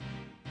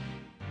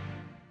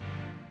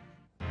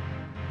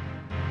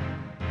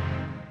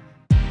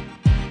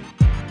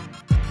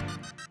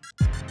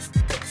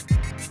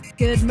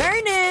Good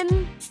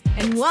morning,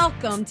 and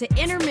welcome to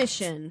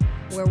Intermission,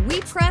 where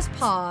we press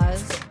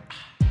pause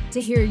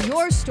to hear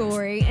your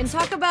story and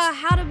talk about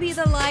how to be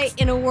the light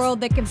in a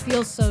world that can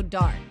feel so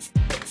dark.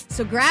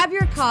 So grab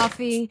your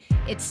coffee,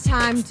 it's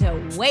time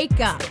to wake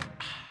up.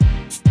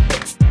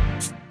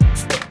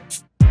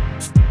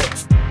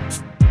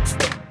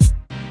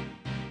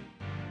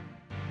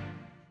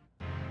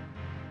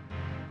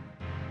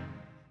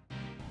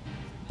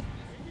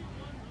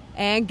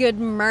 And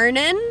good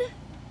morning.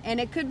 And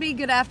it could be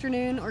good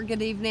afternoon or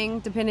good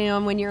evening, depending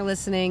on when you're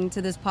listening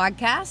to this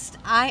podcast.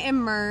 I am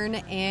Mern,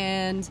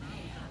 and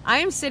I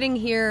am sitting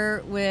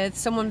here with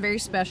someone very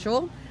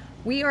special.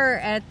 We are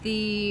at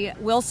the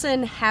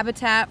Wilson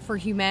Habitat for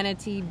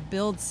Humanity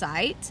build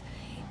site,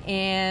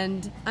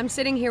 and I'm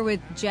sitting here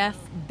with Jeff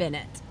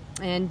Bennett.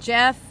 And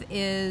Jeff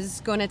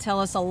is going to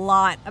tell us a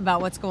lot about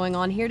what's going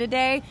on here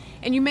today.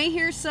 And you may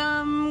hear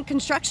some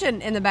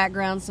construction in the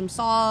background, some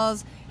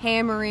saws,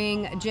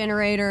 hammering, a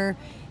generator.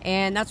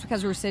 And that's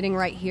because we're sitting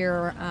right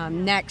here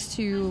next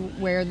to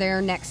where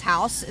their next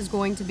house is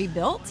going to be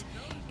built.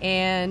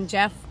 And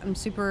Jeff, I'm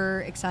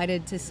super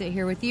excited to sit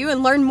here with you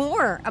and learn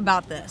more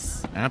about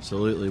this.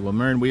 Absolutely. Well,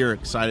 Mern, we are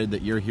excited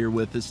that you're here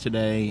with us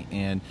today,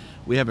 and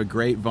we have a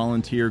great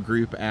volunteer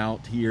group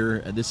out here.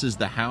 This is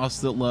the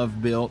House That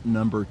Love Built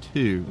number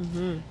 2.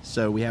 Mm-hmm.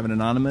 So we have an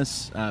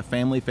anonymous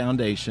family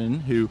foundation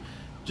who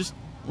just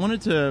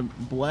wanted to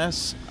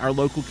bless our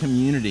local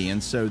community,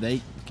 and so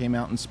they came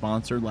out and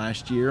sponsored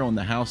last year on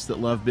the House That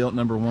Love Built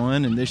number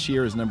 1, and this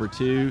year is number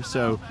 2.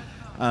 So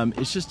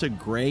it's just a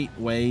great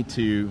way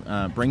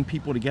to bring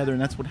people together,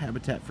 and that's what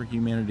Habitat for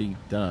Humanity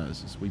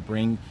does, is we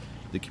bring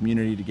the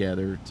community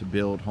together to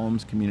build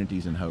homes,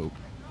 communities, and hope.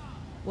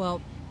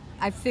 Well,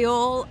 I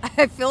feel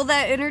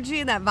that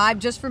energy and that vibe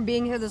just from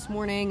being here this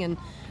morning, and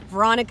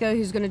Veronica,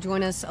 who's going to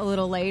join us a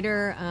little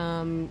later,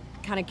 kind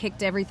of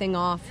kicked everything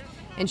off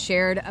and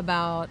shared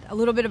a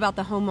little bit about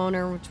the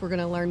homeowner, which we're going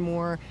to learn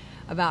more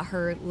about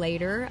her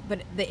later.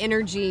 But the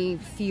energy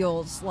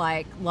feels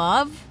like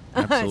love.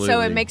 Absolutely. So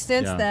it makes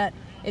sense that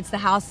it's the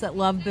House That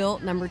Love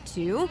Built number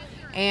 2,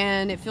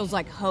 and it feels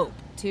like hope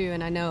too.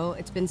 And I know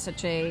it's been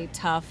such a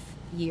tough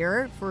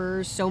year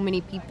for so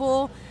many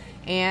people,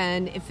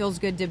 and it feels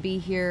good to be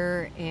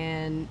here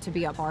and to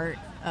be a part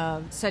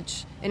of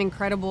such an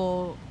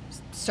incredible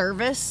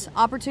service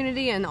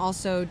opportunity, and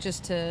also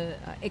just to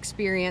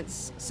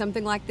experience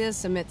something like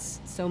this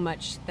amidst so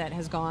much that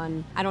has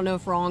gone, I don't know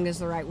if wrong is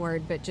the right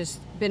word, but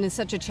just been in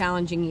such a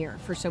challenging year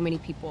for so many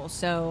people.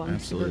 So I'm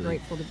Absolutely. super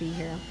grateful to be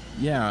here.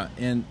 Yeah,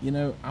 and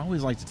I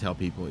always like to tell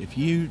people, if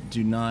you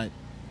do not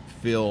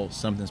feel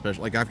something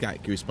special, like I've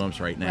got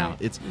goosebumps right now.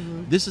 Right.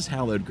 This is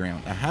hallowed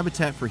ground. A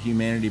Habitat for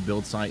Humanity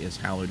build site is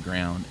hallowed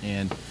ground,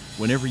 and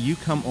whenever you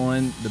come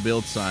on the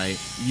build site,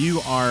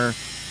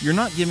 you're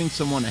not giving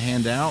someone a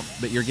handout,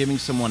 but you're giving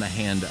someone a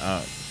hand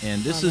up.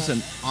 And this is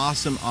an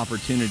awesome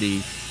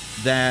opportunity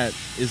that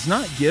is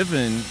not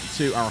given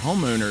to our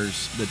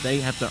homeowners, that they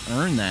have to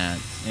earn that.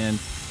 And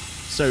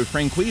so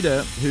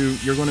Franquita, who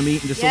you're going to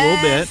meet in just a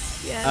little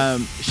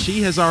bit,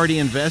 she has already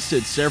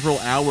invested several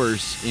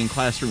hours in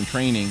classroom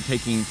training,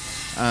 taking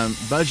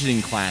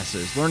budgeting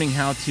classes, learning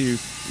how to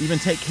even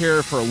take care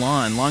of her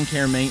lawn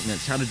care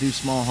maintenance, how to do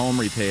small home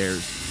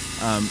repairs.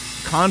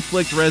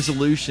 Conflict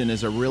resolution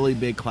is a really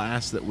big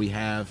class that we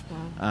have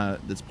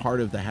that's part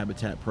of the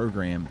Habitat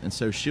program. And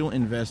so she'll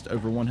invest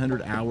over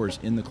 100 hours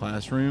in the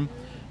classroom,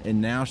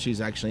 and now she's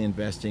actually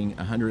investing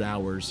 100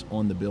 hours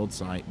on the build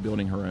site,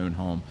 building her own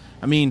home.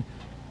 I mean,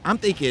 I'm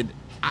thinking,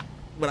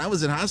 when I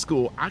was in high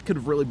school, I could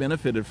have really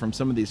benefited from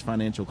some of these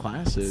financial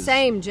classes.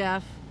 Same,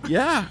 Jeff.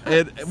 Yeah,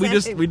 and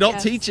we don't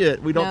teach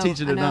it. We don't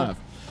teach it enough.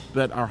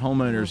 But our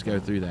homeowners go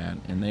through that,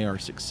 and they are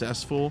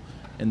successful,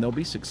 and they'll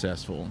be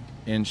successful.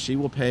 And she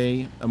will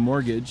pay a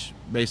mortgage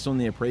based on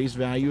the appraised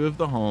value of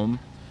the home,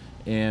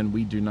 and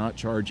we do not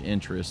charge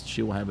interest.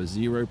 She will have a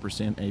 0%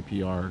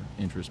 APR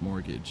interest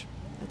mortgage.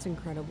 That's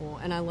incredible.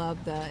 And I love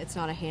it's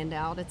not a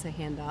handout, it's a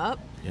hand up.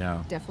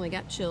 Yeah. Definitely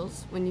got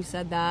chills when you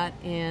said that.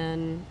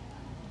 And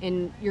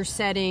you're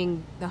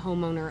setting the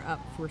homeowner up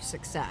for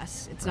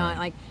success. It's not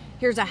like,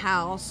 here's a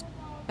house,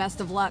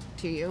 best of luck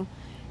to you.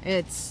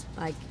 It's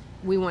like,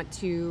 we want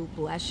to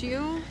bless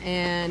you,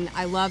 and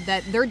I love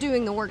that they're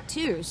doing the work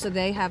too. So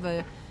they have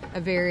a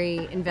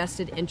very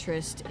invested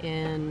interest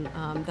in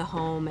the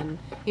home. And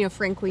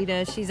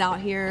Franquita, she's out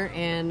here,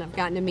 and I've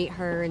gotten to meet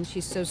her, and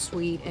she's so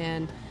sweet.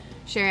 And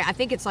sharing, I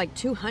think it's like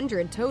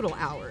 200 total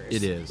hours.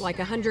 It is like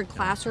 100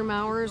 classroom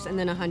hours and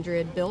then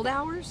 100 build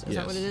hours. Is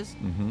that what it is?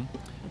 Mm-hmm.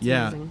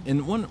 Yeah, amazing.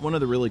 And one of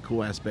the really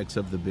cool aspects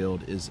of the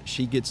build is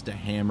she gets to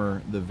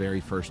hammer the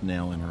very first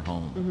nail in her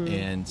home,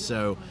 and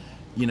so.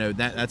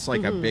 That's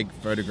like a big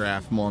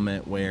photograph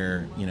moment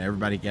where,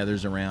 everybody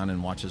gathers around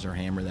and watches her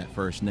hammer that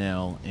first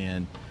nail.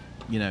 And,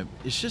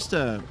 it's just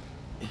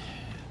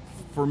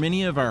for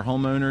many of our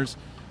homeowners,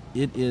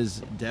 it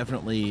is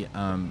definitely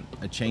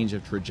a change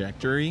of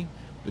trajectory,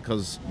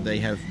 because they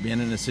have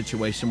been in a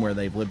situation where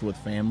they've lived with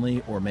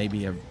family, or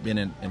maybe have been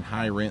in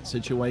high rent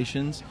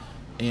situations.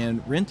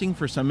 And renting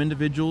for some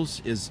individuals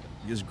is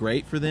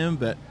great for them,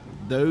 but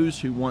those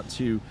who want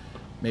to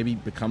maybe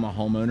become a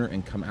homeowner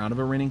and come out of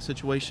a renting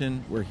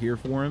situation, we're here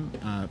for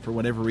them. For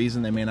whatever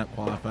reason, they may not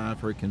qualify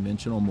for a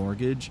conventional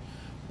mortgage,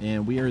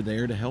 and we are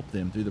there to help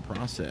them through the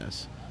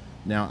process.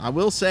 Now, I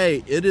will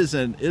say it is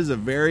a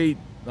very,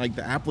 like,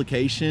 the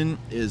application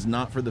is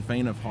not for the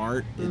faint of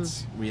heart.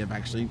 We have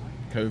actually,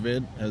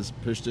 COVID has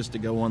pushed us to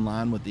go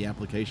online with the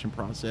application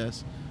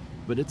process,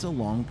 but it's a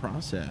long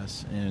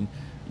process. And,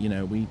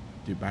 we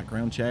do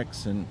background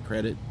checks and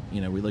credit, we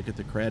look at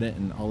the credit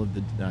and all of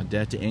the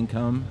debt to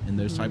income and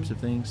those types of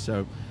things.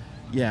 So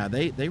yeah,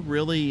 they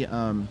really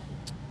earn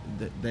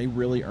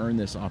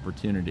this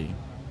opportunity.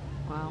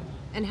 Wow.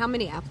 And how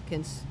many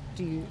applicants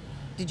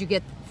did you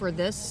get for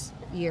this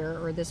year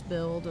or this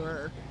build?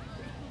 Or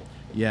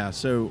Yeah,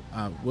 so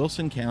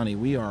Wilson County,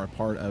 we are a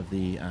part of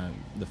the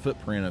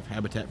footprint of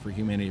Habitat for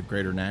Humanity of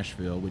Greater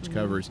Nashville, which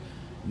covers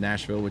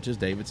Nashville, which is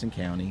Davidson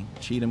County,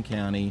 Cheatham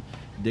County,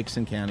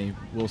 Dixon County,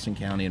 Wilson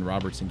County, and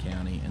Robertson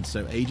County. And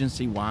so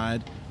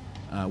agency-wide,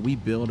 we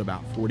build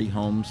about 40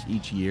 homes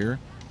each year,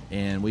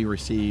 and we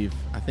receive,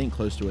 I think,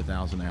 close to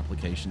 1,000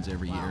 applications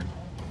every year.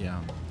 Yeah.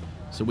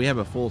 So we have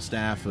a full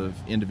staff of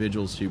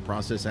individuals who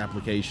process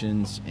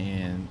applications,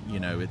 and,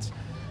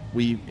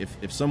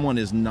 if someone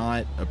is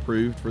not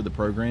approved for the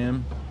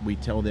program, we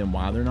tell them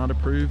why they're not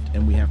approved,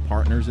 and we have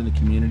partners in the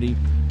community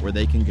where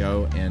they can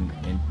go and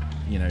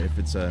if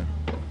it's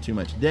too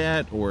much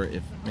debt, or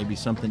if maybe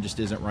something just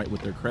isn't right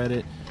with their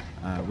credit,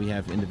 we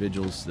have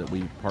individuals that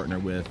we partner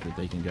with that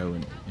they can go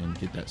and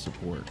get that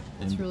support.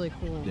 That's really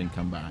cool. Then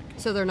come back.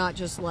 So they're not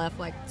just left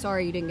like,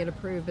 sorry, you didn't get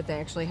approved, but they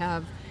actually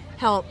have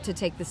help to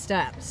take the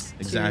steps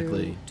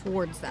exactly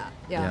towards that.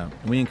 Yeah.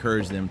 And we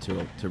encourage them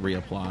to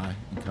reapply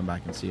and come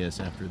back and see us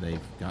after they've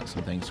got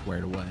some things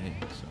squared away.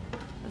 So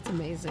that's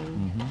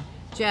amazing.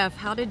 Jeff,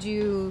 how did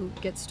you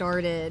get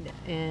started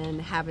in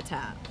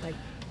Habitat? Like,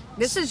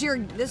 this is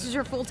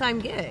your full-time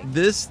gig.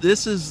 This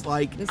is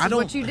like, this is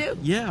what you do.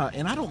 Yeah,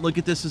 and I don't look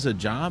at this as a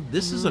job.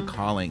 This is a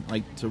calling.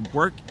 Like, to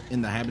work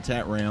in the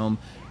Habitat realm,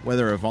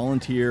 whether a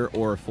volunteer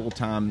or a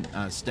full-time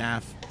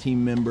staff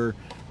team member,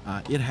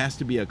 it has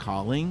to be a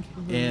calling.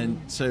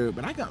 And so,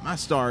 but I got my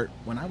start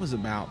when I was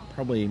about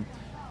probably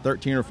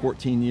 13 or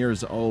 14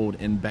 years old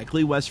in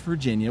Beckley, West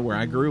Virginia, where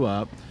I grew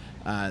up.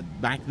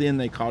 Back then,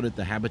 they called it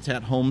the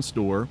Habitat Home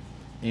Store.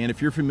 And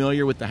if you're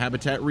familiar with the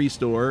Habitat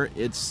Restore,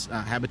 it's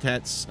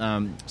Habitat's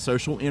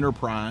social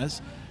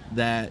enterprise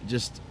that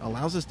just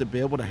allows us to be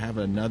able to have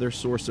another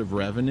source of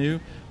revenue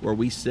where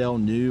we sell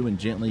new and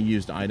gently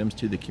used items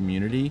to the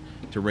community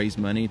to raise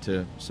money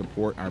to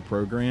support our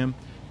program.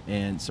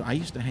 And so I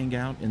used to hang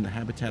out in the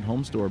Habitat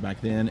Home Store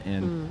back then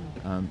and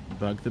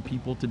bug the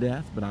people to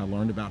death, but I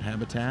learned about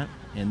Habitat.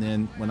 And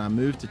then when I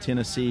moved to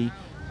Tennessee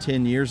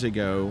 10 years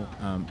ago,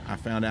 I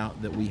found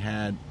out that we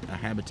had a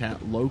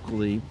Habitat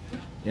locally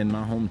in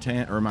my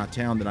hometown, or my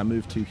town that I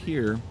moved to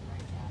here,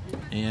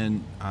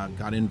 and I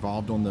got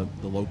involved on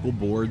the local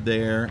board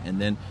there.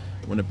 And then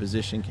when a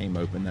position came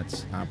open,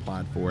 I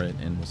applied for it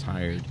and was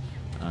hired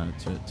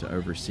to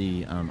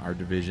oversee our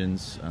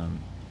divisions,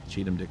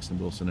 Cheatham, Dixon,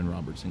 Wilson, and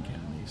Robertson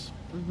counties.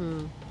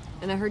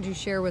 And I heard you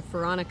share with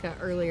Veronica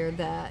earlier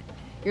that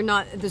you're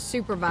not the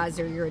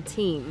supervisor, you're a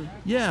team.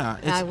 Yeah.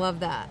 And I love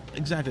that.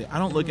 Exactly. I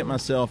don't look at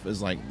myself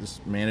as like this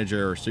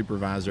manager or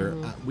supervisor.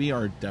 We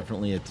are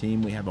definitely a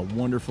team. We have a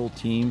wonderful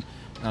team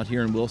out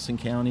here in Wilson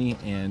County,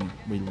 and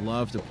we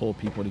love to pull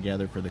people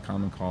together for the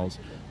common cause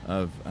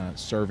of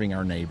serving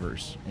our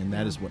neighbors. And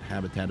that is what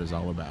Habitat is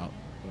all about.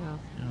 Yeah.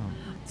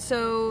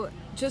 So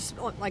just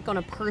like on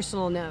a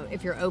personal note,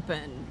 if you're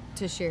open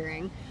to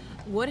sharing,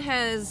 what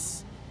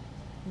has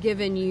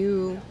given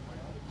you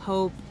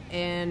hope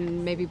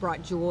and maybe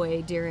brought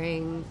joy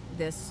during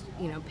this,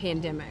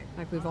 pandemic?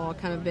 Like, we've all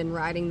kind of been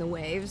riding the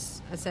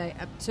waves,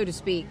 so to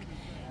speak.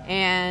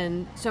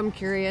 And so I'm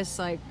curious,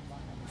 like,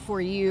 for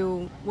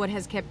you, what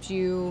has kept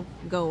you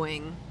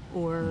going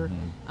or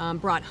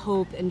brought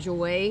hope and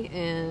joy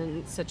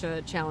in such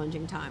a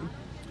challenging time?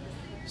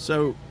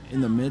 So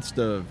in the midst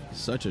of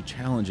such a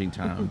challenging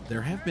time,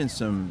 there have been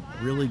some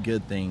really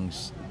good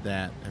things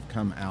that have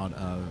come out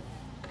of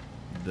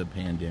the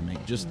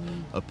pandemic. Just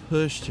a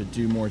push to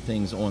do more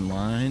things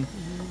online.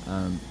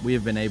 We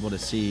have been able to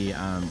see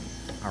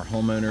our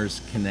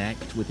homeowners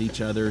connect with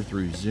each other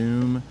through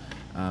Zoom.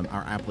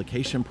 Our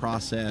application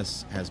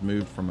process has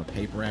moved from a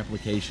paper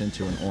application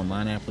to an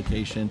online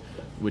application,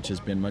 which has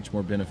been much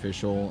more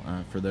beneficial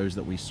for those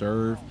that we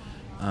serve.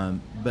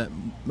 But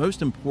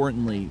most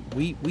importantly,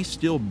 we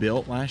still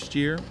built last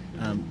year.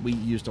 We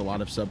used a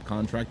lot of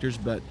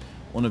subcontractors, but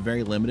on a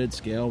very limited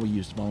scale, we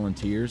used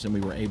volunteers, and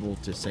we were able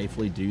to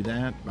safely do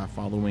that by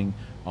following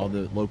all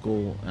the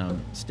local,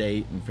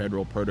 state, and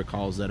federal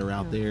protocols that are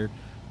out there.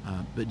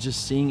 But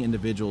just seeing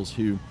individuals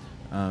who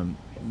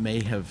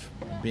may have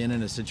been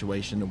in a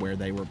situation where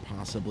they were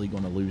possibly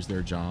going to lose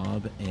their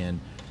job, and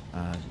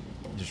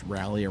just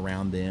rally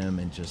around them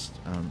and just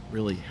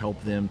really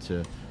help them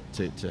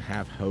to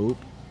have hope,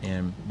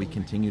 and we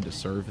continue to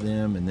serve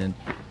them. And then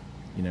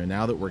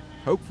now that we're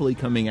hopefully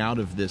coming out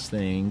of this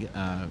thing,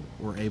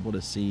 we're able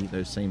to see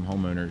those same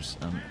homeowners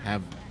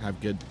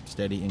have good,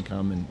 steady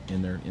income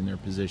in their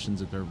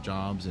positions at their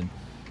jobs,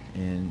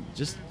 and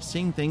just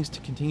seeing things to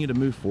continue to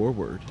move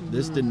forward. Mm-hmm.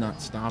 This did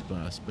not stop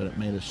us, but it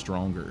made us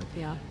stronger.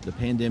 Yeah. The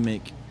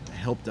pandemic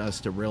helped us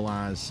to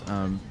realize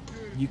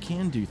you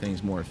can do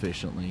things more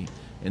efficiently,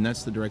 and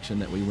that's the direction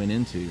that we went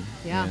into.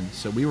 Yeah. And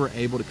so we were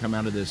able to come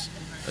out of this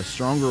a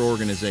stronger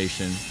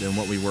organization than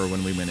what we were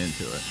when we went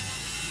into it.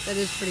 That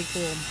is pretty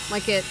cool.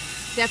 Like, it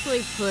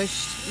definitely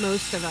pushed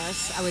most of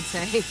us, I would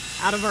say,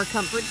 out of our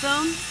comfort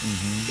zone,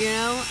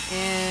 mm-hmm.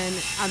 And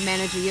I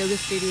manage a yoga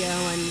studio,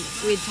 and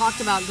we had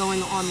talked about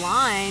going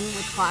online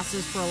with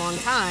classes for a long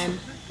time,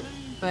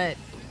 but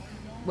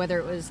whether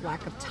it was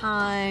lack of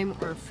time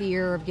or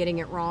fear of getting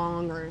it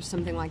wrong or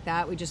something like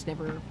that, we just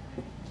never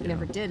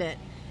did it.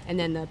 And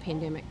then the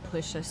pandemic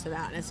pushed us to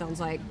that. And it sounds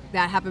like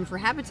that happened for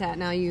Habitat.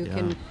 Now you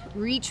can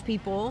reach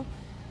people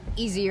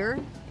easier,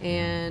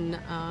 and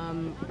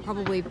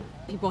probably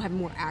people have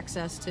more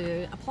access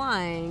to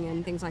applying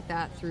and things like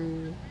that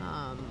through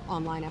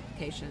online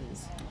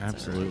applications.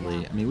 Absolutely. So,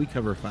 yeah. I mean, we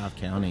cover 5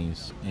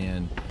 counties,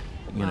 and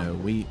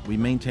we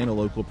maintain a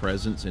local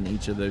presence in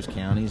each of those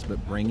counties,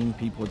 but bringing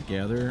people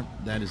together,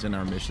 that is in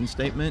our mission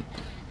statement.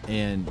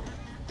 And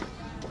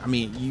I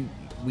mean,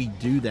 we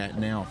do that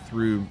now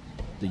through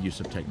the use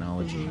of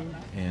technology,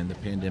 mm-hmm. and the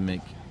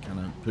pandemic kind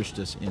of pushed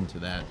us into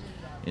that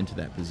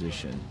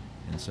position.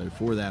 And so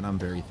for that, I'm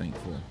very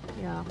thankful.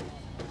 Yeah.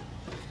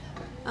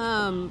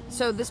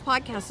 So this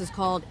podcast is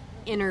called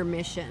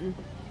Intermission,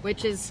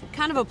 which is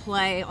kind of a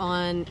play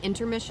on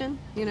intermission.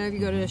 If you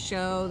go to a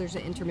show, there's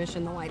an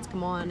intermission, the lights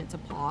come on, it's a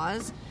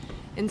pause.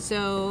 And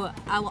so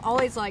I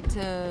always like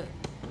to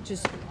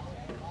just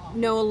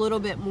know a little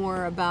bit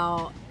more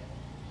about,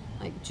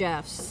 like,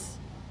 Jeff's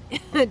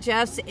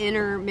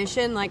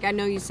intermission. Like, I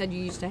know you said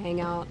you used to hang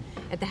out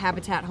at the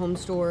Habitat Home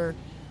Store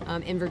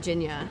in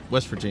Virginia.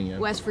 West Virginia.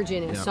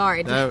 Yep.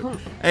 Sorry.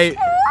 Hey,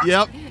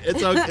 yep,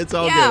 it's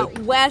all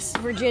good. West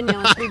Virginia,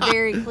 let's be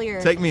very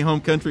clear. Take me home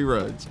country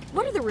roads.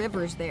 What are the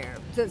rivers there?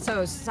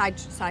 So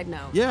side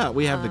note. Yeah,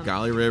 we have the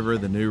Gauley River,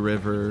 the New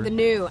River.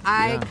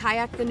 I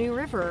kayaked the New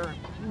River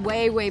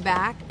way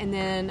back, and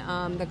then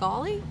the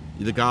Gauley.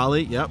 The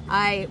Gauley, yep.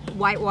 I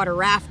whitewater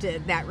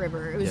rafted that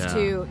river. It was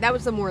that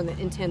was the more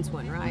intense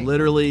one, right?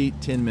 Literally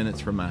 10 minutes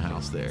from my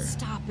house there.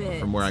 Stop it.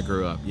 From where I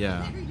grew up,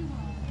 yeah.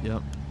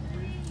 Yep.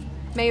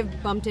 May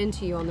have bumped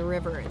into you on the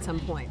river at some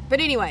point. But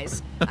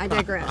anyways, I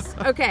digress.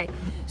 Okay,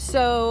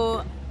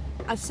 so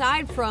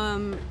aside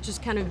from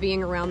just kind of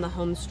being around the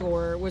home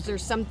store, was there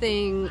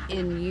something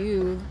in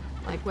you,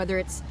 like whether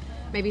it's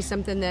maybe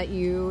something that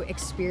you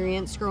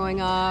experienced growing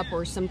up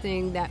or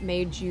something that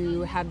made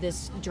you have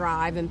this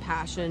drive and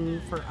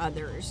passion for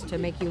others to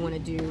make you want to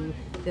do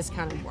this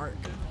kind of work?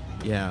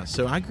 Yeah,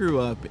 so I grew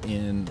up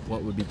in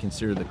what would be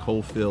considered the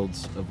coal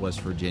fields of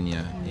West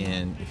Virginia. Mm-hmm.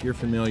 And if you're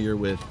familiar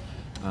with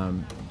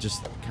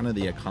just kind of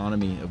the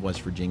economy of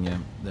West Virginia,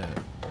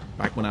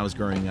 back when I was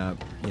growing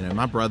up,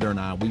 my brother and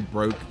I, we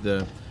broke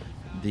the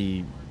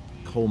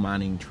coal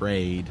mining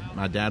trade.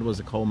 My dad was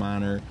a coal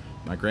miner.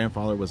 My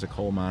grandfather was a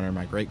coal miner.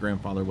 My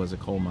great-grandfather was a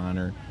coal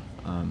miner.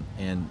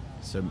 And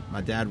so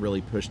my dad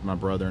really pushed my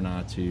brother and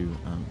I to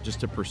just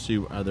to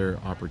pursue other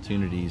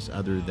opportunities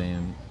other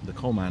than the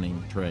coal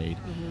mining trade.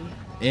 Mm-hmm.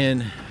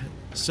 And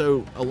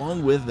so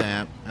along with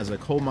that, as a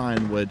coal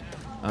mine would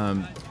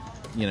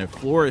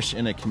flourish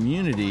in a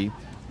community,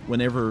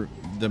 whenever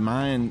the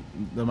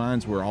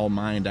mines were all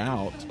mined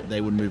out,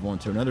 they would move on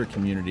to another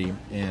community.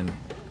 And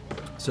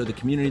so the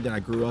community that I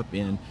grew up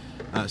in,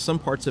 some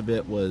parts of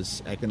it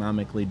was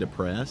economically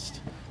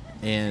depressed,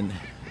 and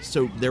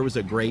so there was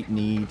a great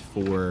need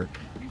for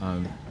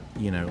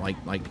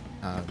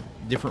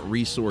different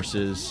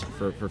resources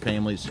for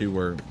families who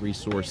were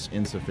resource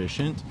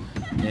insufficient.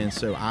 And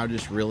so I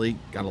just really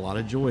got a lot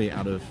of joy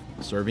out of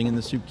serving in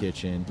the soup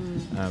kitchen,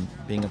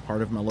 being a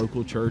part of my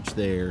local church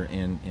there,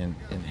 and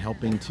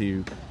helping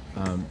to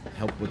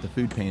help with the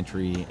food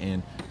pantry.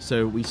 And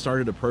so we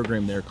started a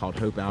program there called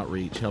Hope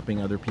Outreach, helping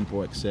other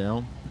people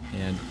excel.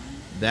 And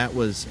that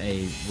was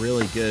a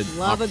really good...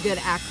 Love a good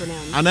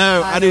acronym. I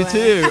know, I do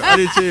too.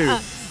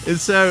 And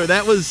so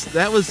that was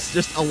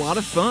just a lot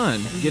of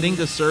fun, getting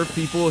to serve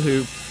people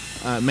who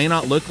may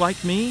not look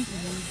like me,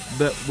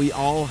 but we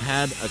all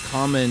had a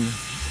common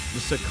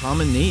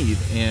need,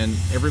 and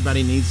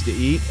everybody needs to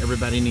eat,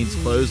 everybody needs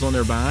clothes on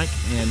their back.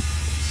 And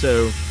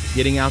so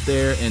getting out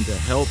there and to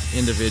help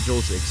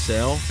individuals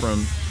excel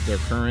from their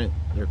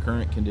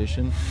current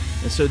condition.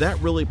 And so that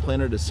really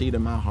planted a seed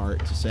in my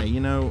heart to say,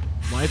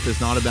 life is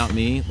not about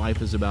me,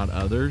 life is about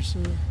others.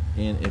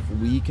 And if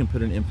we can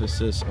put an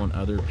emphasis on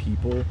other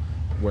people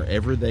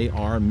wherever they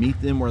are,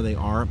 meet them where they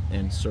are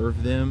and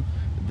serve them,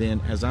 then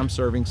as I'm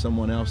serving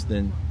someone else,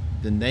 then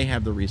they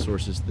have the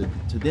resources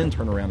to then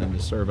turn around and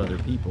to serve other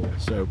people.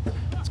 So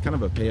it's kind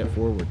of a pay it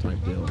forward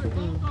type deal.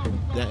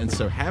 And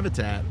so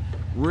Habitat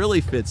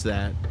really fits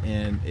that,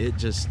 and it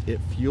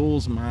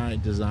fuels my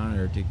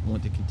desire to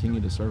want to continue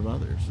to serve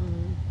others.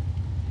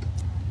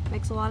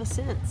 Makes a lot of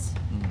sense,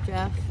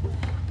 Jeff.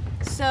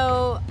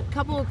 So, a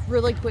couple of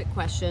really quick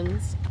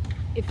questions.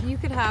 If you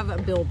could have a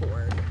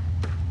billboard,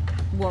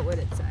 what would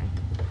it say?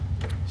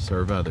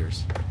 Serve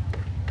others.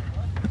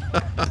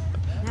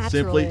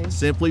 Naturally.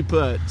 Simply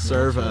put,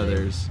 serve Naturally.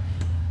 others.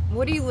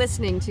 What are you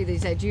listening to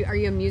these days? Are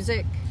you a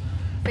music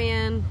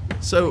fan?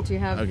 So, Do you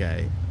have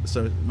okay.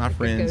 So my like a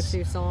friends,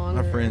 go-to song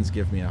my or- friends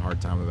give me a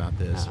hard time about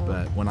this, Uh-oh.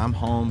 but when I'm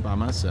home by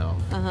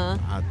myself, Uh-huh.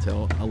 I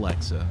tell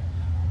Alexa,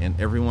 and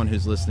everyone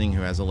who's listening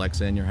who has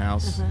Alexa in your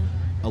house, Uh-huh.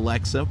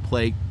 Alexa,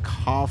 play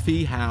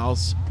Coffee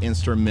House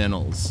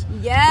instrumentals.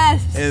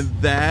 Yes. And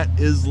that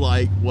is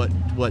like what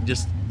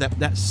just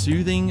that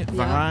soothing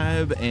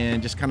vibe,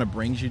 and just kind of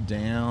brings you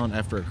down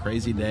after a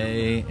crazy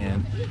day,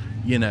 and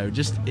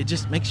it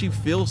just makes you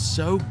feel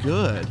so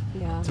good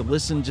Yeah. to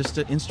listen just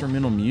to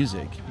instrumental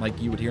music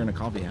like you would hear in a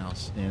coffee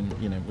house. And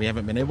we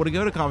haven't been able to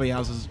go to coffee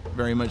houses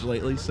very much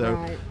lately, so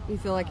Right. You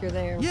feel like you're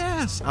there.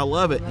 yes, I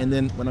love it. And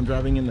then when I'm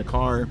driving in the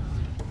car,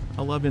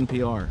 I love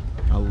NPR.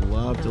 I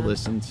love to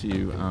listen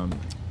to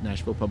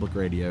Nashville Public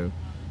Radio,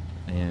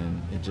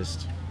 and it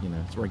just,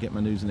 it's where I get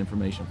my news and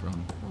information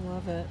from. I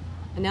love it.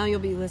 And now you'll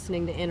be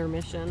listening to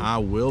Intermission. I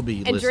will be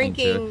and listening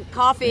drinking to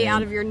coffee and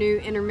out of your new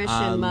Intermission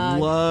I mug.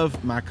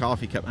 love my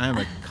coffee cup. I am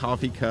a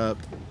coffee cup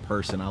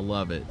person. I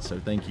love it. So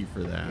thank you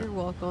for that. You're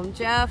welcome.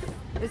 Jeff,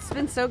 it's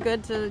been so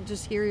good to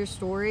just hear your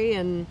story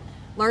and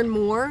learn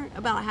more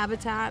about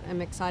Habitat.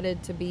 I'm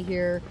excited to be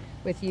here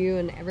with you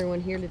and everyone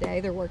here today.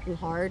 They're working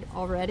hard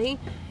already.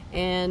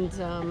 And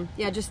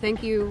just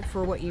thank you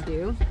for what you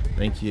do.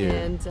 Thank you.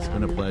 And It's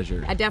been a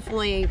pleasure. I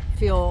definitely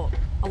feel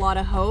a lot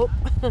of hope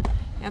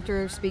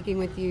after speaking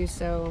with you.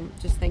 So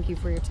just thank you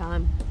for your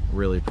time.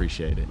 Really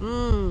appreciate it.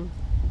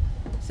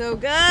 So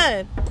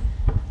good.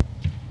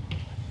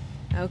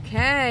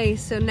 Okay,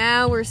 so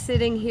now we're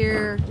sitting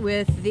here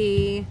with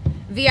the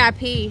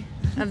VIP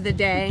of the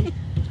day.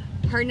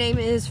 Her name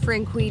is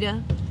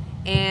Franquita,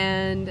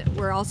 and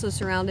we're also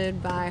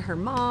surrounded by her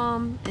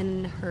mom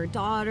and her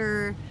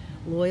daughter,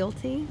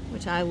 Loyalty,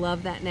 which I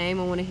love that name.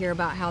 I want to hear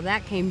about how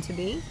that came to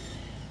be.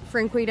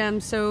 Franquita,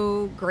 I'm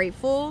so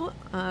grateful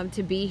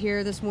to be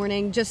here this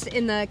morning. Just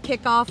in the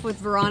kickoff with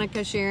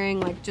Veronica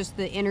sharing, like, just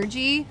the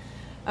energy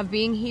of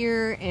being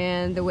here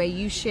and the way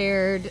you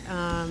shared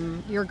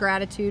your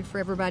gratitude for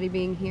everybody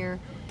being here.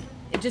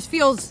 It just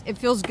feels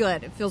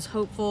good. It feels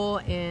hopeful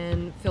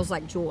and feels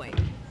like joy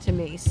to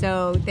me.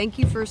 So thank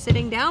you for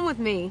sitting down with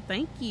me.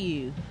 Thank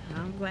you.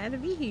 I'm glad to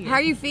be here. How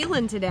are you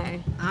feeling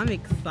today? I'm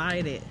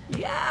excited.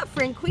 Yeah,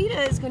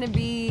 Franquita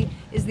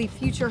is the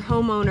future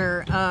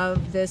homeowner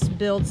of this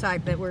build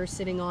site that we're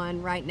sitting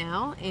on right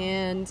now,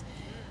 and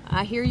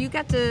I hear you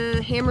got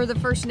to hammer the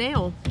first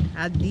nail.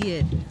 I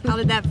did. How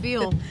did that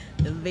feel?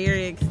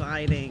 Very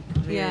exciting.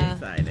 Very Yeah.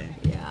 exciting.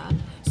 Yeah.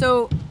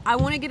 So I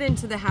want to get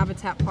into the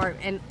Habitat part,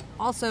 and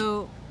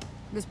also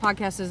this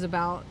podcast is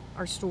about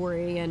our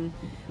story and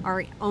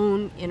our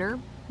own inner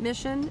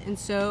mission. And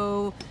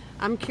so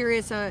I'm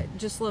curious, I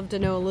just love to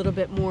know a little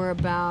bit more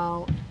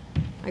about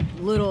like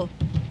little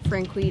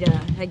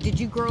Franquita. Like, did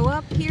you grow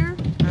up here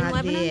in I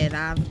Lebanon? did.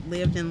 I've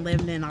lived in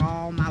Lebanon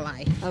all my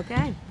life.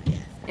 Okay. Yes.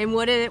 And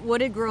what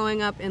did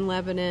growing up in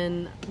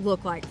Lebanon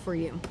look like for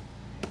you?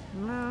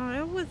 Well,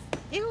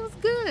 it was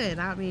good.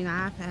 I mean,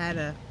 I've had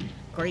a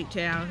great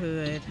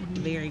childhood,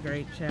 very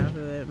great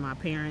childhood. My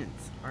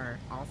parents are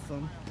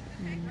awesome.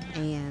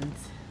 And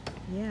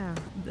yeah,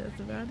 that's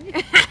about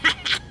it.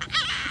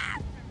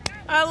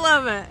 I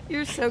love it.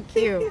 You're so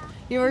cute.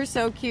 You are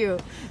so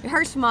cute.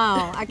 Her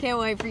smile, I can't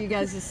wait for you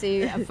guys to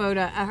see a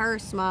photo. Her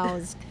smile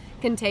is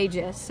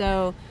contagious.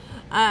 So,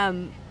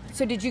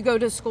 so did you go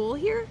to school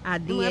here? I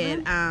in did.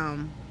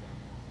 Lebanon?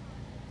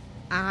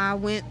 I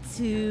went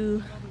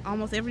to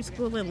almost every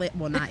school in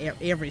well, not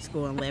every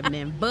school in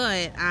Lebanon,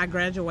 but I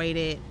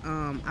graduated.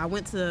 I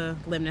went to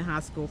Lebanon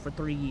High School for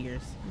 3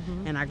 years,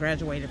 and I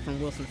graduated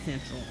from Wilson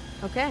Central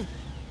Okay.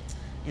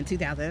 in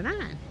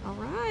 2009. All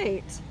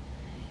right.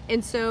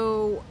 And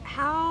so,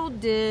 how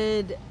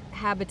did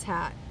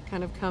Habitat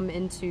kind of come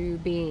into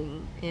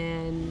being?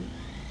 And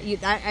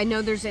I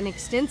know there's an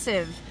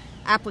extensive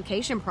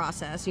application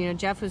process. You know,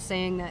 Jeff was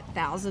saying that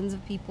thousands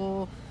of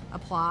people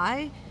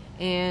apply,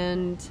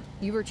 and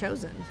you were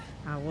chosen.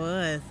 I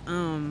was.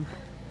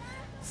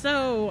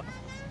 So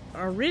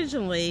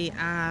originally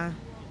I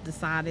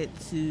decided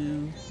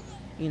to,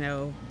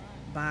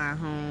 buy a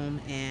home,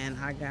 and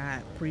I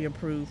got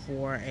pre-approved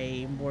for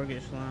a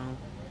mortgage loan,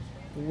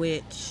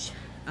 which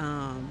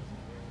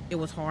it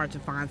was hard to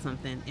find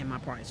something in my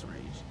price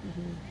range.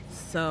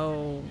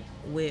 So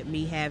with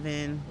me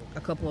having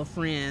a couple of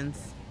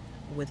friends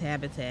with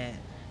Habitat,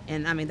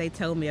 and I mean, they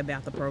told me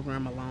about the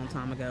program a long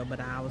time ago, but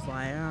I was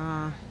like,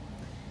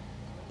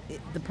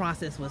 the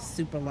process was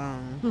super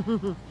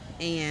long,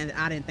 and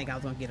I didn't think I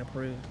was going to get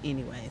approved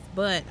anyways,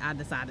 but I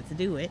decided to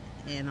do it,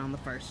 and on the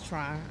first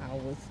try I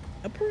was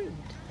approved.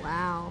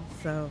 Wow.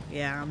 So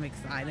yeah, I'm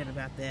excited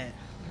about that.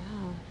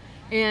 Wow.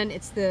 And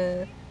it's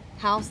the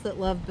house that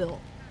Love built,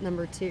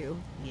 number 2.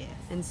 Yes.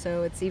 And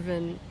so it's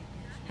even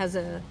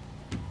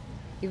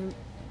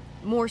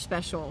more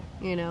special,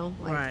 like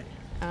Right.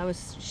 I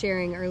was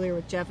sharing earlier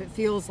with Jeff, it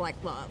feels like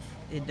love.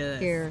 It does.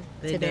 Here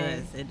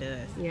today. It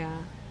does. Yeah.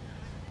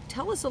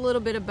 Tell us a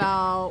little bit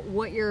about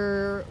what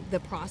the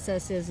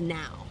process is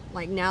now.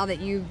 Like now that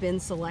you've been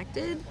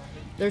selected,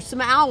 there's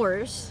some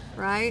hours,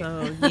 right?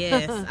 So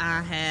yes,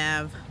 I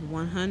have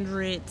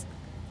 100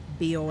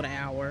 build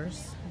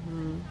hours.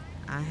 Mm-hmm.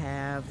 I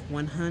have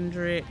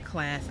 100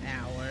 class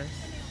hours.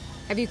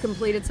 Have you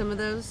completed some of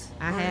those?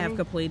 I have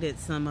completed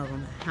some of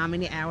them. How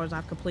many hours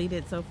I've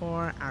completed so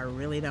far, I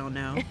really don't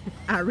know.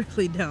 I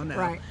really don't know.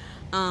 Right.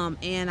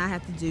 And I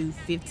have to do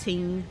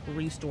 15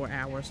 restore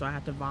hours, so I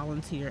have to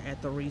volunteer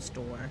at the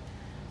restore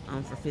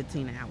for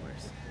 15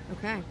 hours.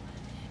 Okay.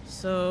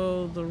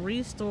 So the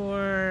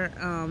restore,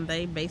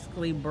 they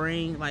basically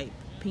bring, like,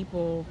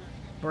 people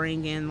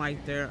bring in,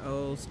 like, their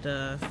old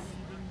stuff.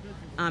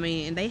 I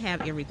mean, and they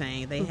have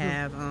everything. They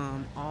have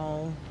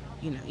all,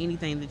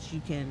 anything that you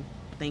can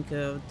think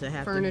of to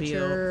have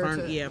Furniture,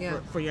 to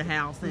build. For your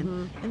house.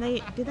 And they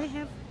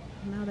have,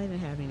 no, they didn't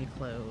have any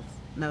clothes.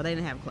 No, they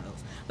didn't have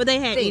clothes. But they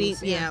had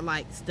Things,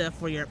 like stuff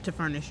to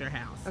furnish your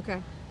house.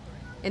 Okay.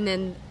 And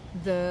then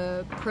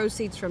the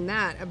proceeds from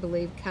that, I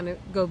believe, kind of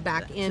go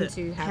back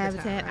into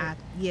Habitat. Right?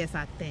 Yes,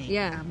 I think.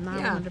 Yeah. I'm not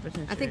 100%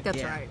 sure. I think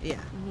that's right. Yeah.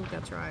 I think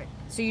that's right.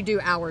 So you do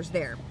hours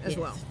there as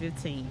well?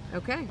 15.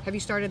 Okay. Have you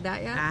started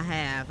that yet? I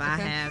have. Okay. I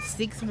have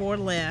 6 more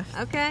left.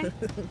 Okay.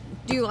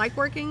 Do you like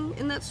working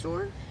in that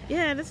store?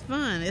 Yeah, it's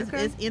fun.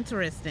 It's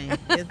interesting.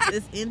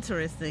 It's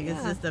interesting. Yeah.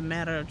 It's just a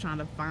matter of trying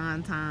to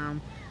find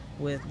time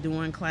with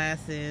doing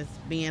classes,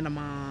 being a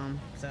mom.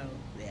 So,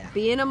 yeah.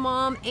 Being a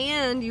mom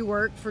and you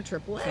work for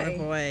AAA.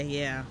 AAA,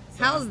 yeah.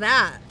 So, How's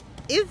that?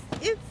 It's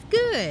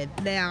good.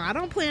 Now, I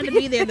don't plan to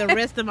be there the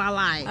rest of my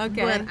life.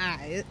 Okay. But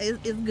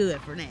it's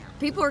good for now.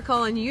 People are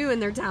calling you in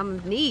their time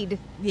of need.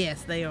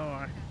 Yes, they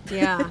are.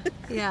 Yeah.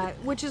 Yeah.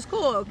 Which is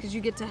cool because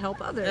you get to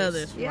help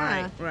others.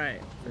 Yeah.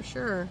 Right. For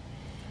sure.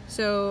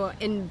 So,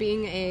 and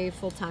being a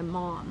full-time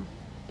mom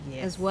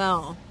Yes. as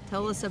well.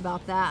 Tell us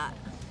about that.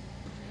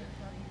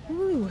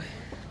 Whew.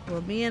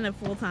 Well, being a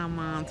full-time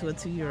mom to a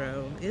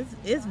 2-year-old,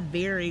 it's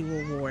very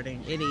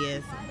rewarding. It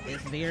is.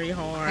 It's very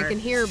hard. I can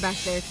hear her back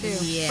there too.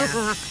 Yeah,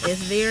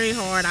 it's very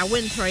hard. I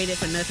wouldn't trade it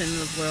for nothing in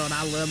this world.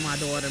 I love my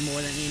daughter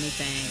more than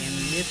anything, and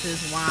this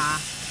is why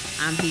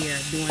I'm here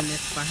doing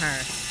this for her.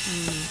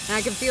 And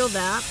I can feel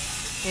that.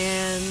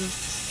 And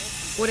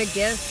what a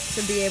gift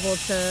to be able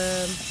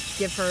to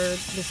give her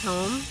this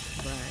home.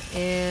 Right.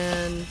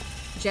 And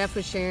Jeff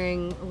was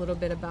sharing a little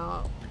bit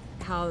about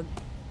how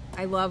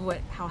I love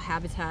how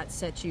Habitat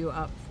sets you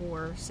up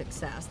for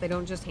success. They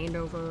don't just hand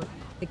over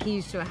the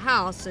keys to a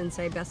house and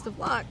say best of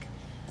luck.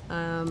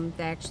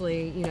 They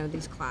actually,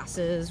 these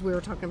classes, we were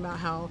talking about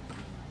how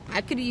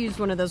I could have used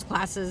one of those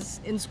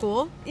classes in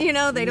school. They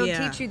don't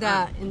teach you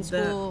that in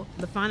school.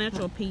 The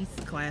financial peace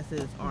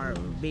classes are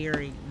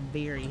very,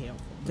 very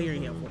helpful. Very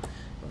helpful.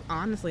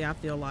 Honestly, I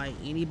feel like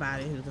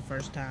anybody who's a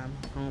first-time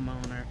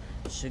homeowner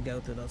should go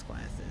through those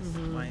classes.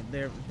 Like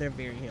they're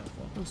very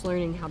helpful. Just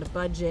learning how to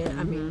budget.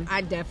 I mean,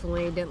 I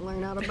definitely didn't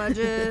learn how to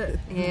budget,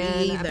 and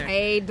Me I either.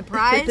 paid the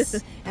price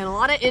and a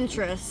lot of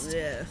interest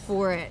Yes.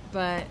 for it.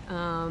 But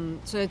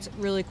so it's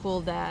really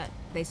cool that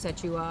they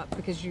set you up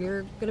because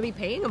you're going to be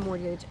paying a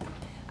mortgage.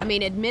 I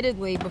mean,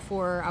 admittedly,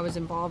 before I was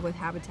involved with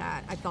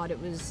Habitat, I thought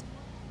it was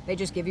they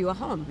just give you a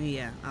home.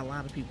 Yeah, a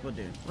lot of people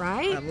do.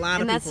 Right? A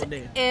lot of people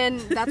do. And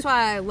that's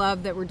why I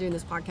love that we're doing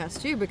this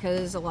podcast too,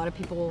 because a lot of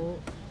people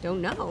don't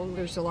know.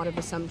 There's a lot of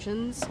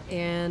assumptions.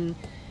 And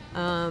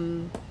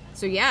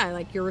so, yeah,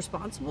 like you're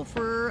responsible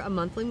for a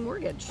monthly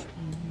mortgage.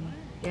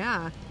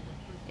 Yeah.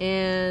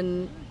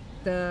 And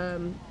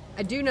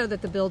I do know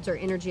that the builds are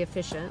energy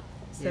efficient.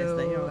 So Yes,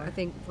 they are. I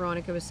think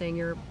Veronica was saying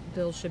your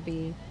bill should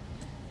be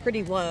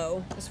pretty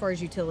low as far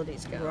as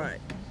utilities go.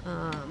 Right.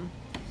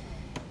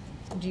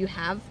 Do you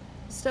have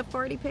stuff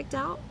already picked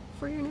out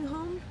for your new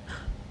home?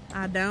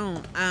 I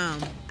don't.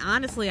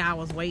 Honestly, I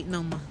was waiting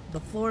on the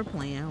floor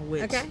plan,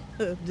 which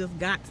just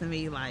got to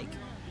me like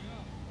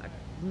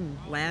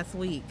last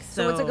week.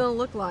 So what's it going to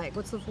look like?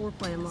 What's the floor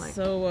plan like?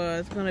 So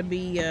it's going to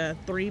be a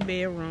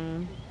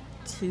 3-bedroom,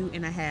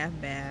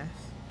 2.5 bath.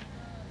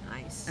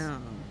 Nice.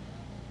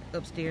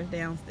 Upstairs,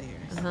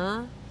 downstairs.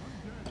 Uh-huh.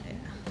 Yeah.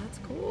 That's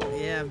cool.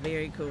 Yeah,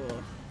 very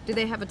cool. Do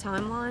they have a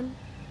timeline?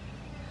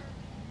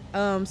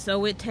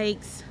 So it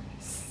takes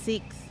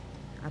 6,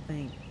 I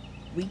think,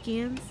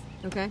 weekends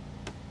Okay.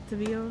 to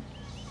build.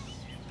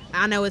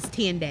 I know it's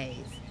 10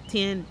 days.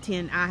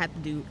 10 I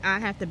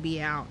have to be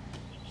out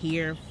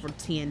here for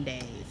 10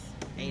 days,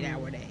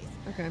 8-hour days.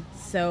 Okay.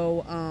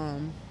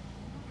 So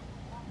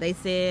they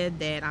said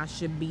that I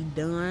should be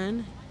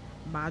done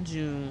by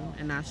June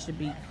and I should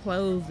be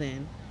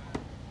closing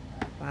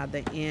by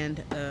the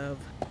end of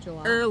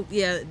July.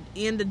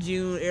 end of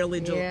June,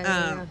 early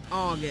Yeah.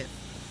 August.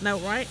 No,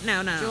 right?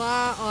 No.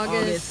 July,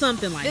 August.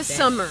 Something like this that.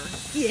 summer.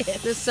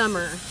 Yes. This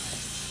summer.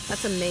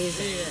 That's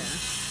amazing.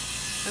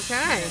 Yeah.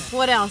 Okay.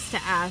 What else to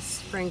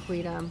ask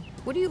Franquita?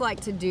 What do you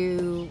like to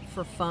do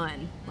for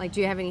fun? Like,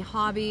 do you have any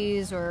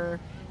hobbies or,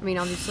 I mean,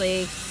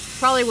 obviously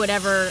probably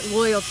whatever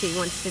loyalty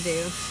wants to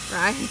do,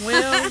 right?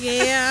 Well,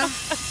 yeah.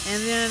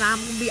 And then I'm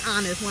going to be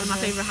honest, one of my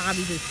favorite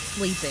hobbies is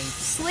sleeping.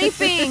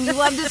 Sleeping. You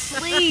love to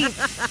sleep.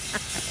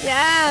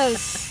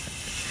 Yes.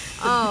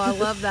 Oh, I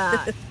love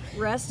that.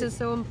 Rest is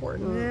so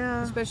important.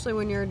 Yeah. Especially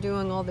when you're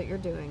doing all that you're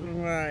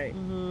doing. Right.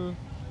 Mm-hmm.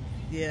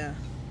 Yeah.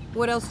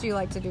 What else do you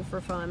like to do for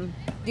fun?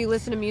 Do you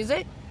listen to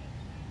music?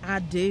 I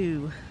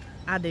do.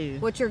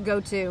 What's your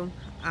go-to?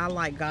 I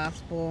like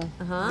gospel.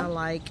 I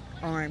like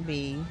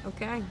R&B.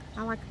 Okay.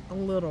 I like a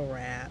little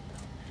rap.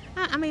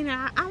 I mean,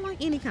 I like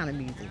any kind of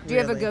music. Do you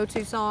have a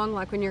go-to song,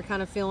 like when you're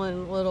kind of feeling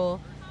a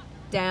little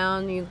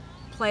down, you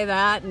play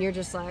that and you're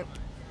just like,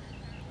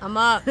 I'm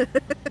up.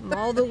 I'm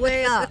all the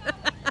way up.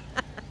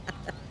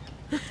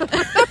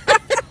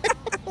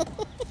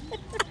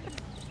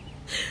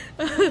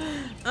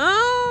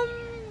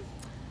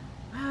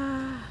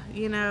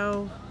 You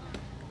know,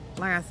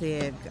 like I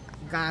said,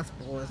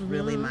 gospel is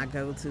really my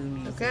go-to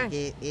music.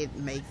 Okay. It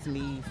makes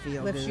me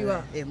feel Lifts good. you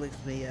up. It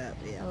lifts me up.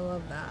 Yeah. I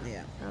love that.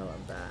 Yeah. I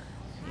love that.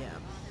 Yeah.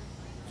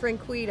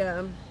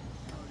 Franquita,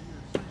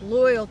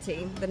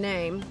 Loyalty, the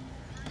name,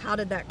 how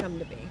did that come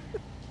to be?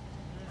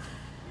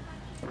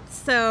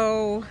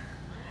 So,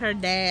 her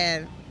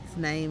dad's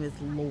name is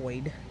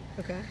Lloyd.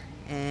 Okay.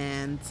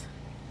 And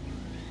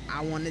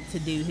I wanted to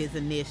do his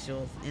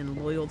initials,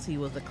 and Loyalty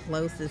was the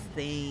closest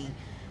thing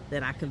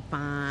that I could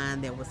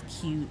find that was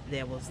cute,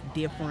 that was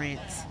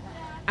different.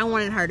 I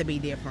wanted her to be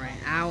different.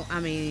 I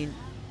mean,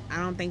 I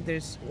don't think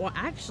there's, well,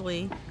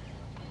 actually,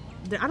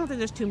 I don't think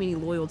there's too many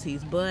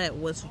Loyalties, but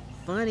what's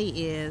funny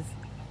is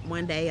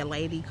one day a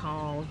lady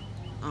called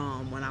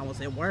when I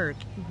was at work.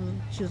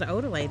 She was an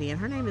older lady, and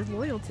her name is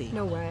Loyalty.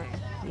 No way.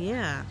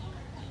 Yeah.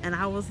 And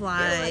I was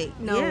like,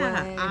 no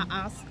yeah, way.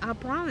 I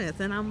promise.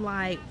 And I'm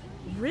like,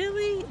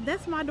 really?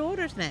 That's my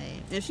daughter's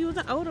name. And she was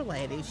an older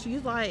lady.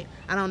 She's like,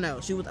 I don't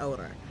know. She was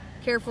older.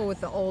 Careful with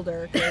the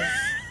older, because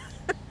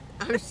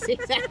I'm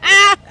 6.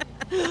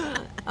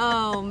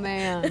 Oh,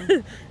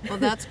 man. Well,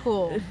 that's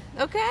cool.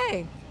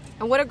 Okay.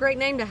 And what a great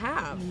name to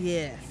have.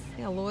 Yes.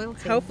 Yeah,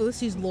 Loyalty. Hopefully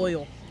she's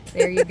loyal.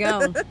 There you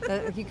go.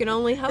 You can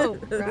only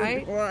hope,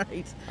 right?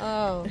 Right.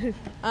 Oh.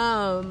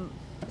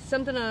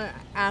 Something I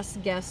ask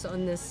guests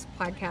on this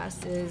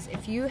podcast is,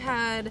 if you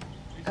had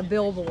a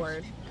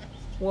billboard,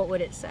 what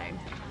would it say?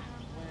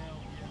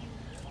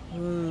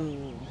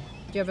 Ooh.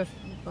 Do you have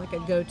a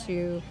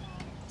go-to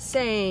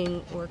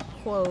saying or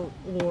quote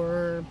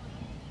or?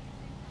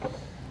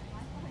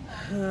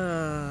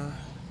 I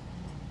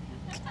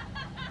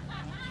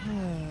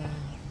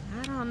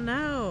don't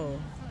know.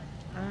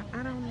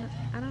 I don't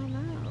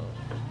know.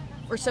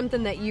 Or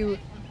something that you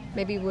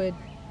maybe would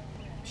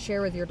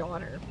share with your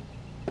daughter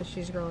as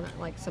she's growing up,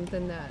 like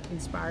something that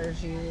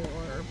inspires you,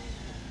 or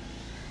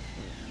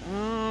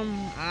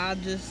I'm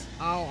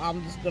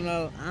just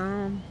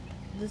gonna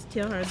just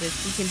tell her that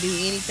she can do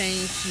anything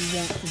she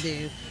wants to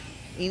do.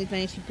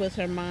 Anything she puts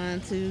her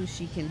mind to,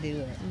 she can do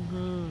it.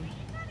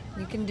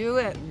 you can do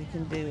it. You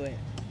can do it.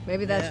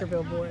 Maybe that's your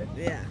billboard.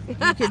 Yeah. You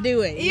can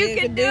do it. You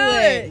can do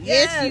it.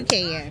 Yes, you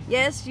can.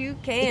 Yes, you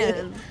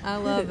can. I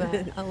love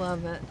it. I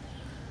love it.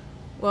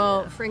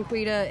 Well,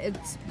 Franquita,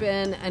 it's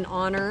been an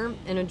honor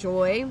and a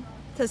joy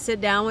to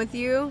sit down with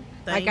you.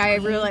 Thank I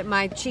you. really,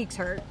 my cheeks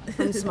hurt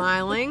from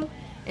smiling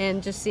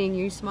and just seeing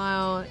you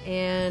smile.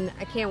 And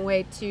I can't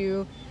wait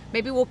to,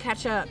 maybe we'll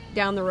catch up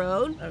down the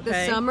road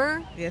this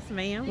summer. Yes,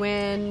 ma'am.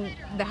 When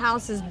the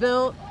house is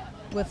built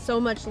with so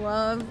much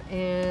love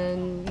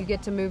and you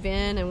get to move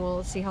in, and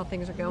we'll see how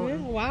things are going.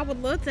 Yeah, well, I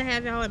would love to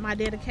have y'all at my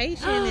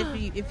dedication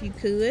if you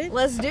could.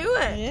 Let's do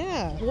it.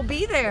 Yeah. We'll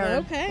be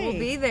there. Okay. We'll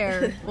be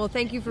there. Well,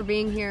 thank you for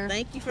being here.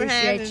 Thank you for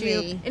Appreciate having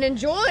you. me. And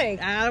enjoy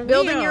I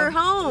building will. your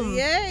home.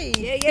 Yay.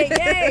 Yay, yay,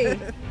 yay.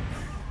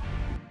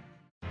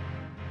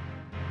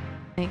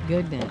 Thank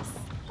goodness.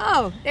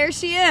 Oh, there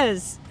she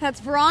is. That's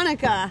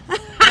Veronica.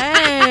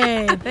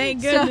 Hey,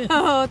 thank goodness.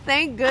 So,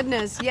 thank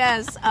goodness.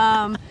 Yes.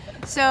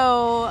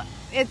 So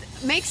it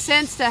makes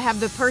sense to have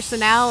the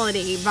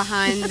personality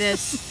behind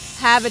this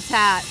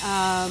habitat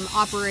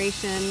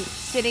operation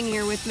sitting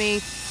here with me.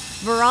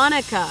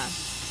 Veronica,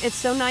 it's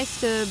so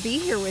nice to be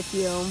here with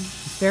you.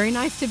 It's very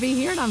nice to be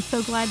here, and I'm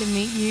so glad to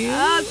meet you.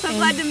 Oh, I'm so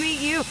glad to meet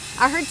you.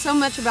 I heard so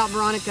much about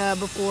Veronica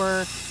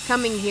before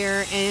coming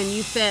here, and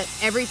you fit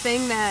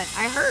everything that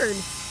I heard.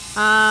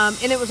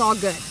 And it was all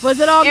good. Was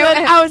it all good?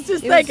 I was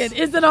just it was- thinking,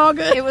 is it all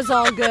good? It was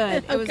all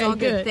good. It was Okay, all good.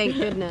 good. Thank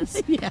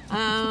goodness. Yeah.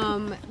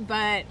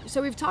 But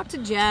so we've talked to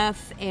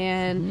Jeff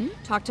and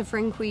talked to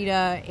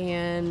Franquita,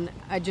 and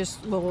I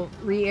just will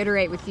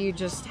reiterate with you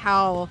just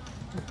how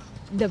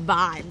the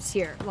vibes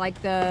here, like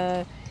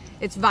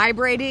it's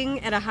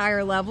vibrating at a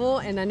higher level.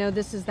 And I know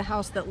this is the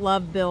house that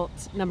Love built,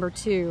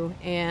 #2,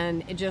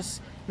 and it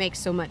just makes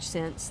so much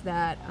sense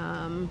that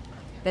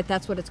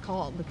that's what it's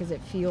called, because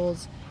it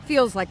feels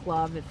like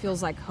love. It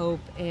feels like hope.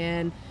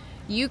 And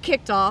you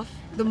kicked off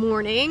the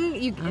morning.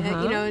 You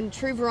know, in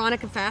true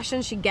Veronica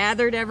fashion, she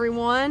gathered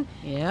everyone.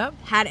 Yep.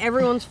 Had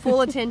everyone's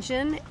full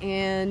attention,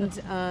 and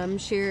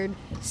shared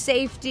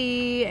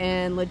safety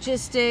and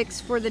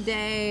logistics for the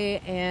day.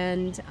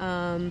 And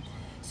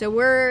So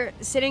we're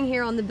sitting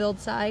here on the build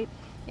site,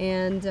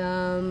 and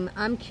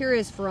I'm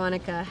curious,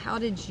 Veronica, how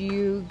did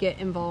you get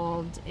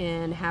involved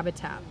in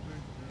Habitat?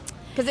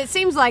 Because it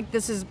seems like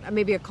this is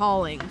maybe a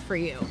calling for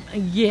you.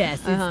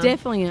 Yes, it's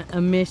definitely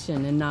a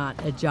mission and not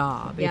a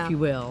job, Yeah. if you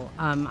will.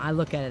 I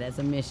look at it as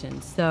a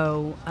mission.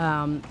 So,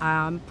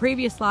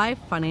 previous life,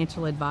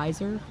 financial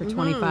advisor for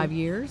 25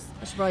 years.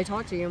 I should probably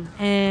talk to you.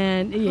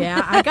 And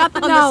yeah, I got the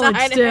On the knowledge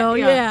side. still.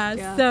 Yeah, Yeah.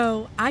 yeah.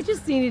 So I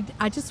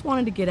just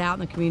wanted to get out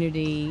in the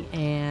community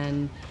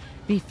and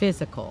be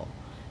physical,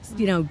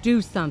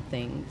 do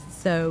something.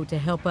 So to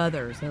help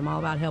others. I'm all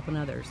about helping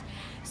others.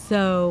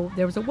 So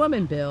there was a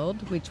woman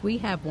build, which we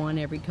have one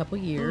every couple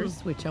of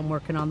years, which I'm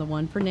working on the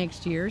one for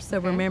next year. So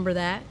remember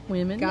that,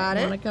 women Got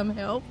that it. want to come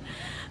help.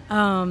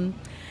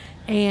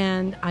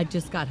 And I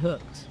just got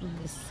hooked.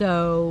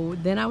 So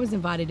then I was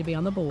invited to be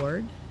on the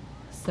board.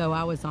 So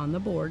I was on the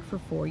board for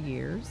 4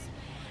 years.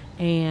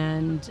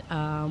 And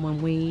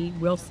when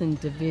Wilson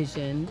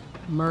Division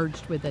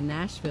merged with the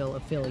Nashville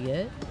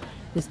affiliate,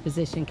 this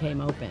position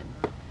came open.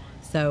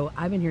 So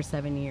I've been here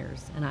 7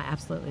 years, and I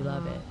absolutely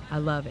love it. I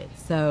love it.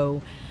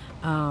 So,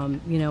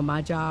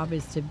 my job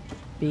is to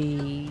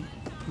be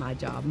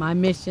my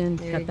mission,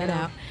 There you cut that go.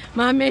 out.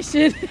 My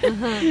mission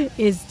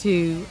is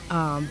to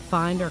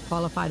find our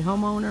qualified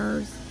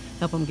homeowners,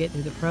 help them get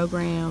through the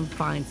program,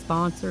 find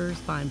sponsors,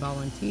 find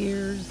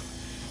volunteers,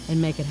 and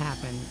make it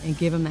happen, and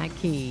give them that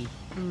key.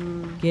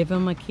 Give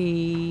them a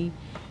key.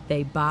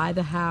 They buy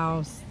the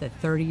house, the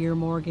 30-year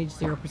mortgage,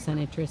 0%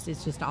 interest.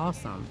 It's just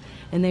awesome.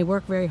 And they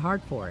work very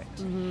hard for it.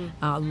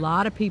 A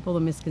lot of people, the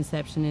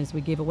misconception is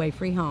we give away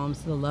free homes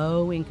to the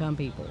low-income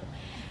people.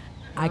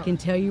 I can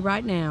tell you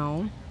right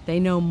now, they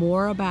know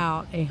more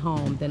about a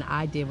home than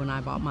I did when I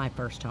bought my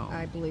first home.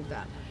 I believe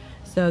that.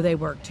 So they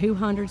work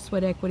 200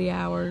 sweat equity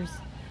hours,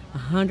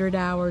 100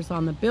 hours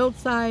on the build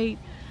site,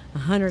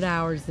 100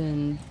 hours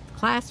in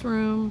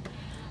classroom,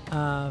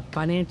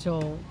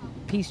 Financial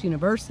Peace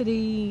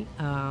University.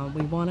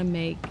 We want to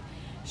make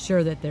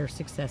sure that they're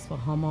successful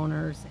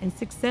homeowners and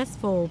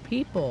successful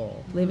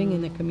people living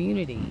in the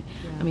community.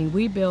 I mean,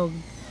 we build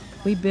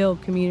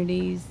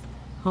communities,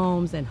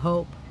 homes, and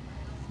hope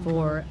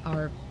for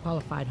our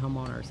qualified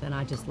homeowners, and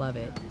I just love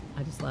it.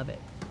 I just love it.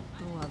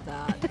 I love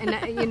that.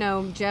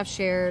 And, Jeff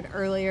shared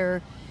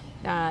earlier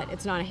that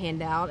it's not a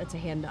handout, it's a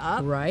hand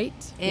up.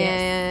 Right?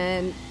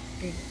 And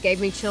it gave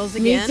me chills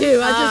again. Me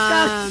too.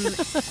 I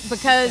just got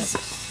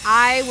because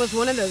I was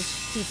one of those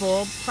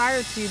people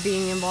prior to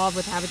being involved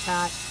with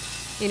Habitat,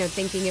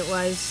 thinking it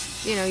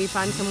was, you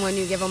find someone,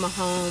 you give them a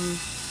home,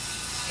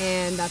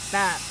 and that's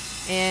that.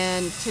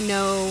 And to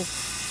know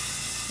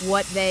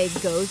what they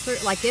go through,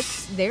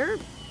 they're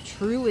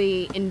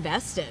truly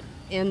invested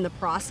in the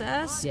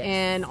process. Yes.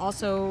 And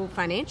also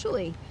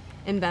financially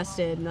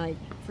invested. Like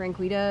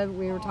Franquita,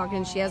 we were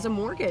talking, she has a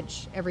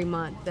mortgage every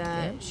month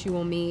that she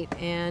will meet,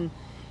 and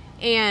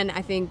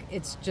I think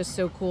it's just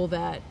so cool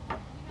that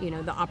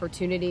the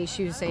opportunity.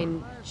 She was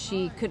saying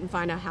she couldn't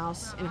find a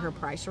house in her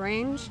price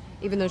range,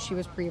 even though she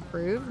was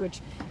pre-approved,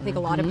 which I think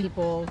a lot of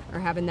people are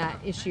having that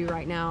issue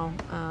right now.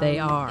 They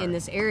are. In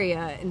this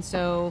area. And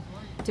so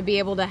to be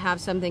able to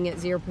have something at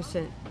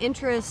 0%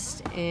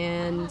 interest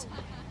and,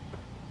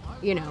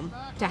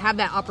 to have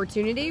that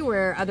opportunity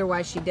where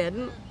otherwise she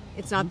didn't.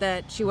 It's not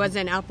that she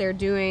wasn't out there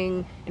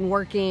doing and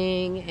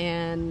working,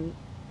 and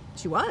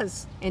she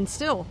was, and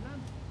still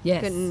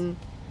Yes.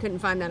 couldn't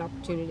find that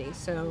opportunity.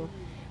 So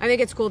I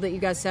think it's cool that you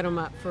guys set them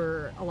up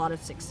for a lot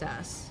of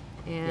success.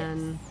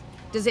 And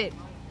is it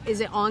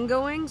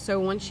ongoing? So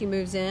once she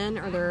moves in,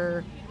 are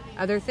there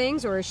other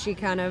things, or is she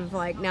kind of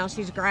like now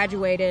she's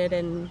graduated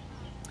and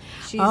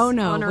she's on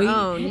her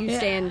own? You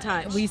stay in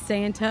touch. We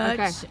stay in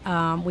touch.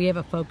 Okay. We have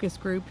a focus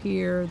group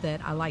here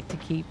that I like to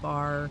keep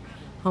our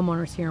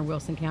homeowners here in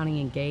Wilson County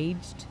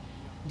engaged,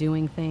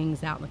 doing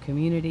things out in the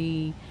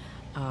community.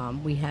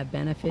 We have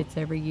benefits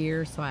every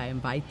year, so I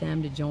invite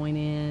them to join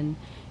in.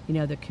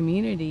 The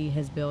community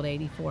has built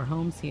 84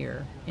 homes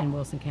here in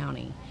Wilson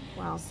County.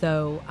 Wow.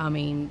 So,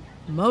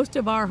 most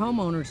of our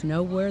homeowners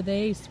know where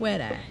they sweat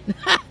at,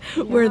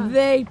 where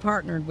they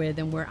partnered with,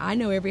 and where I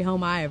know every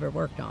home I ever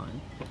worked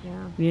on.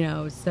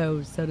 Yeah.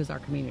 So does our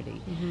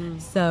community.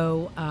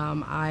 So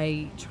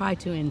I try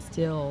to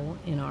instill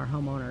in our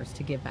homeowners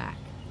to give back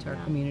to our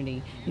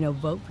community.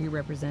 Vote for your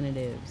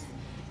representatives.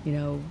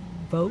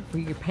 Vote for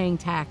your paying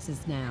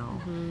taxes now.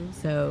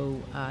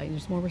 So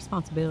there's more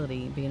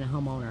responsibility being a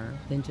homeowner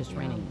than just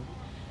renting.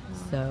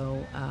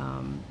 So,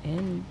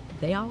 and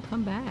they all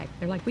come back.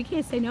 They're like, we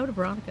can't say no to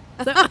Veronica.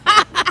 So,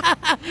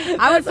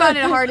 I would find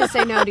it hard to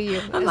say no to you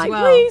I'm as like,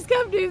 well. please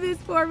come do this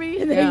for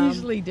me. And they Yeah.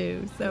 usually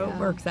do. So Yeah. it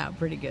works out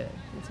pretty good.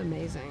 It's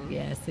amazing.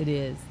 Yes, it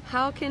is.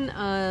 How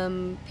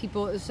can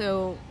people?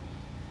 So,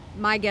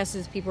 my guess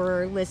is people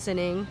are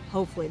listening.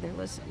 Hopefully, they're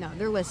listening. No,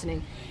 they're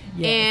listening,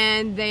 Yes.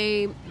 and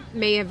they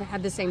may have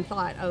had the same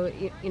thought. Oh,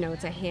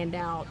 it's a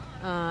handout.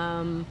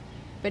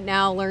 But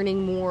now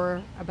learning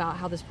more about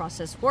how this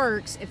process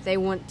works, if they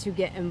want to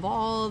get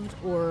involved,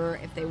 or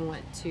if they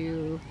want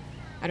to,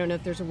 I don't know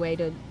if there's a way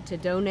to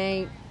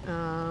donate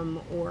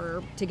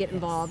or to get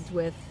involved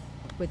with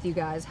with you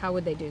guys, how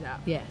would they do that?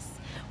 Yes.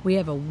 We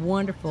have a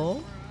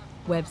wonderful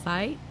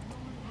website,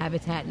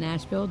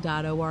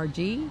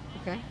 habitatnashville.org.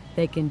 Okay.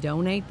 They can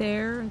donate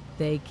there.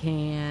 They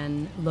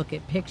can look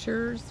at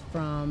pictures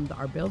from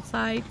our build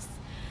sites.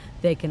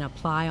 They can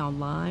apply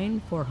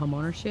online for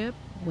homeownership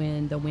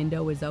when the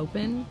window is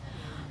open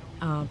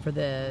for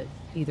the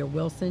either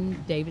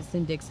Wilson,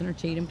 Davidson, Dixon, or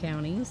Cheatham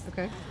counties.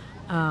 Okay.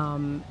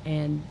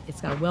 And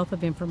it's got a wealth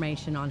of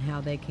information on how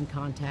they can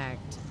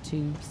contact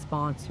to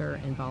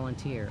sponsor and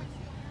volunteer.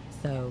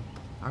 So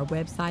our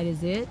website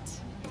is it.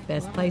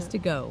 Best place to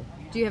go.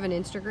 Do you have an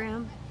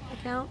Instagram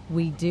account?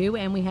 We do,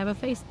 and we have a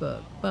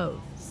Facebook,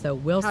 both. So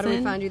Wilson. How do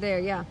we find you there?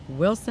 Yeah.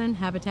 Wilson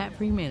Habitat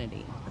for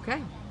Humanity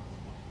Okay.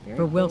 Very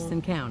for cool.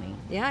 Wilson County.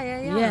 Yeah.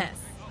 Yes,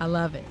 I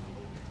love it.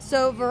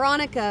 So,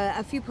 Veronica,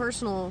 a few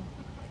personal,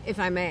 if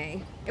I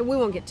may, and we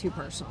won't get too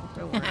personal,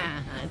 don't worry.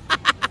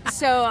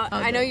 So,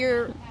 I know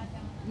your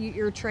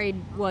trade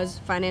was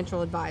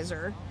financial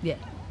advisor. Yeah.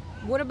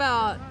 What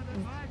about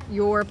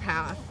your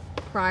path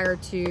prior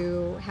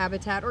to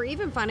Habitat or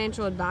even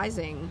financial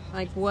advising?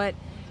 Like,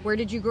 where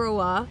did you grow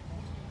up?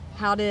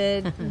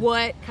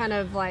 What kind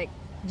of, like,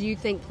 do you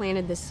think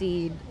planted the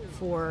seed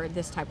for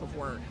this type of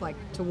work, like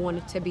to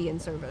want to be in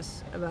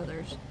service of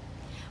others?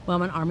 Well,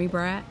 I'm an Army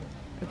brat.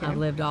 Okay. I've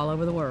lived all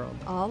over the world.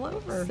 All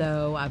over.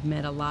 So I've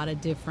met a lot of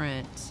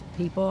different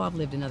people. I've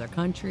lived in other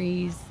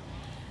countries.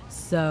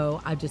 So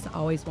I just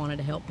always wanted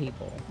to help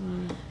people.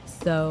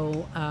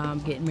 So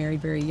getting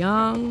married very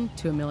young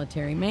to a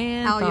military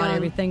man. How thought young?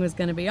 everything was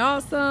going to be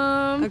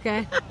awesome.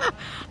 Okay.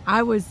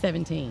 I was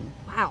 17.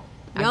 Wow.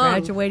 I Young.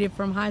 graduated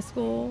from high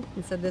school.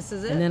 And said, this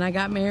is it. And then I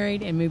got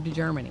married and moved to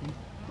Germany.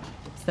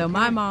 So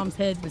my mom's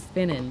head was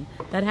spinning.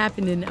 That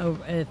happened in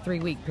a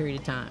 3-week period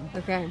of time.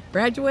 Okay.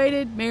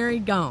 Graduated,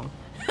 married, gone.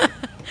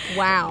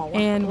 Wow.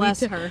 And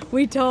Bless her.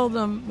 we told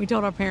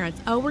our parents,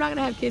 oh, we're not going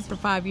to have kids for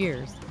 5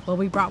 years. Well,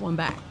 we brought one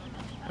back.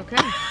 Okay.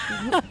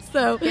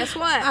 So Guess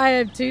what? I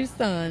have 2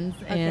 sons,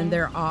 Okay. and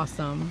they're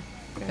awesome.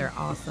 Okay. They're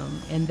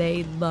awesome. And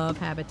they love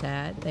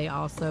Habitat. They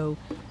also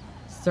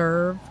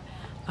serve.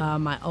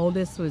 My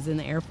oldest was in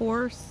the Air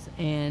Force,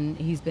 and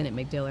he's been at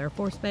MacDill Air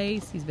Force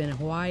Base. He's been in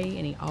Hawaii,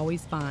 and he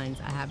always finds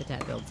a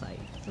Habitat build site.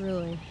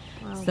 Really?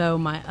 Wow. So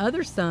my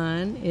other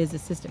son is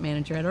assistant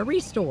manager at a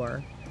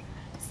restore.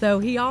 So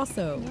he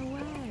also No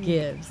way.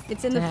 gives.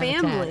 It's in to the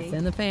Habitat. family. It's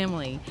in the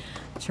family.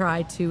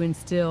 Try to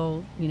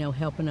instill,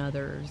 helping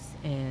others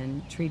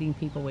and treating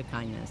people with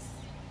kindness.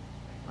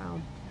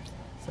 Wow.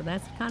 So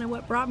that's kind of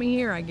what brought me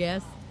here, I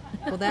guess.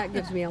 Well, that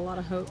gives me a lot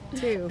of hope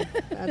too.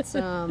 That's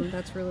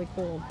really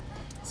cool.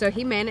 So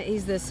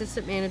he's the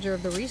assistant manager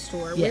of the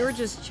Restore. We Yes. were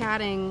just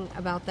chatting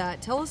about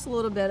that. Tell us a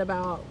little bit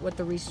about what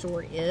the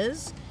Restore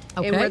is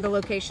and Okay. where the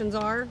locations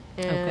are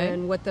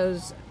and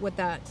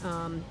Okay.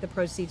 the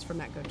proceeds from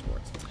that go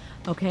towards.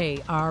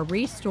 Okay, our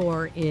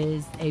Restore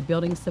is a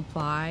building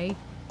supply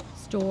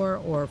store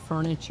or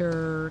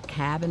furniture,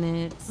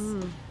 cabinets,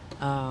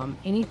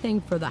 anything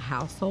for the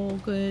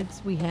household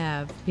goods. We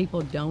have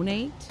people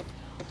donate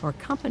or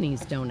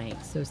companies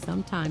donate. So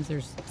sometimes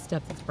there's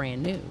stuff that's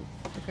brand new.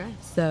 Okay.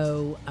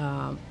 So,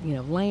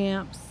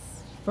 lamps,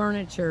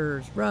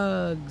 furnitures,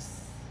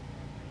 rugs,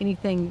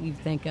 anything you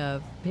think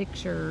of,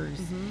 pictures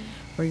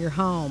for your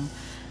home.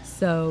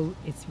 So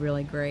it's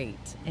really great.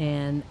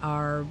 And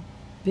our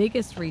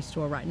biggest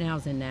Restore right now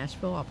is in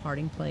Nashville off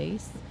Harding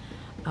Place.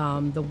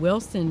 The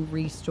Wilson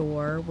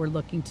Restore, we're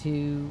looking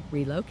to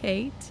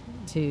relocate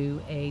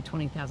to a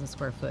 20,000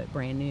 square foot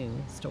brand new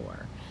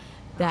store.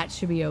 That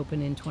should be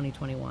open in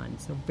 2021.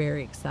 So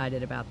very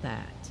excited about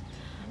that.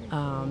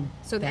 And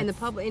the That's-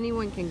 public,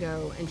 anyone can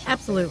go and shop there.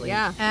 Absolutely.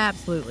 Yeah.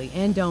 Absolutely.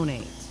 And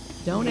donate.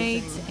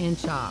 Donate Amazing. and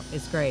shop.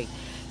 It's great.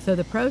 So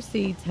the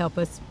proceeds help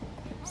us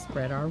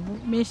spread our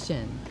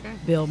mission, Okay.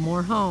 build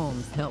more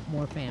homes, help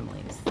more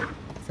families.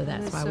 So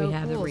that's That why is we so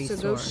have cool. the Restore.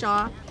 So go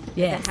shop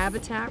Yes. at the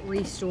Habitat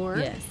Restore.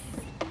 Yes.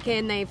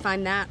 Can they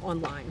find that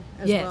online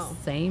as Yes. well?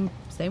 Same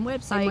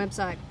website. Same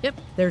website. Yep.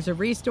 There's a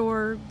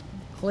Restore.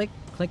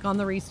 Click on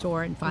the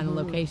Restore and find Mm-hmm.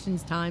 the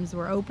locations, times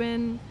we're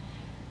open.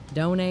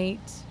 Donate.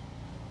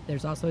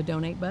 There's also a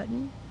donate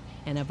button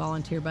and a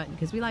volunteer button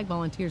because we like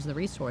volunteers in the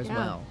Restore as Yeah.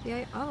 well.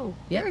 Yeah. Oh,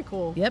 Yep. very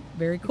cool. Yep,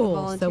 very cool.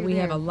 So volunteer we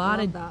have there. a lot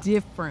Love of that.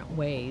 different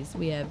ways.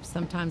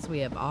 Sometimes we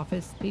have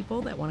office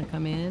people that want to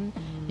come in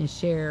Mm-hmm. and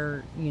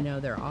share,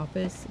 their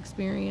office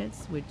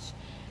experience, which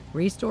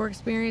Restore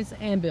experience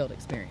and build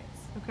experience.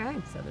 Okay.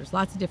 So there's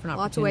lots of different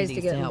Lots of ways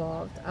opportunities to get help.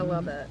 involved. I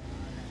love it.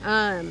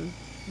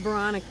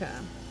 Veronica,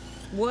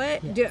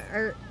 what Yes.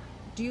 are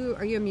you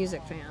a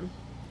music fan?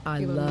 I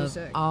You love love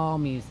music. all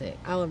music.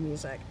 I love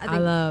music. I I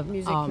think love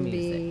music all can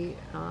music. be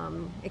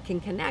it can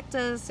connect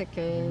us, it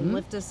can Mm-hmm.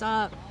 lift us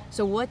up.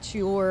 So what's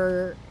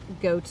your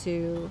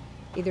go-to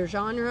either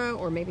genre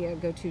or maybe a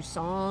go-to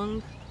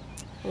song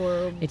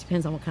or It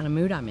depends on what kind of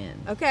mood I'm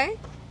in. okay,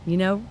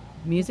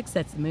 Music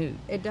sets the mood.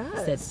 it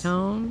does. Sets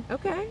tone.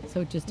 Okay.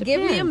 So it just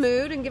Give depends. me a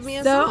mood and give me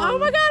a So, song. oh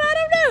my God, I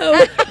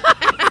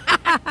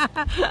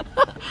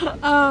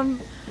don't know.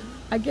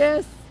 I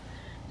guess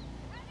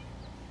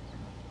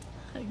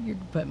You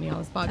put me on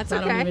the spot 'cause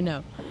That's I don't okay. even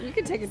know. You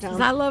can take your 'Cause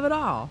time. I love it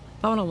all.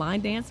 If I want to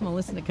line dance, I'm going to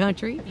listen to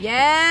country.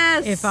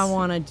 Yes. If I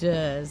want to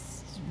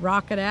just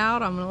rock it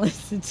out, I'm going to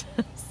listen to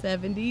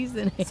 70s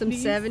and 80s. some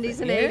 70s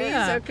and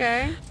Yeah. 80s,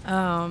 okay.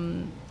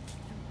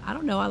 I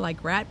don't know. I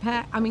like Rat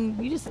Pack. I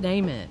mean, you just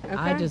name it. Okay.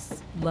 I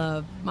just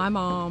love. My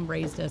mom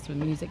raised us with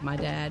music. My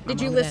dad. Did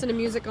you listen to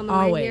music on the way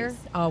always, here?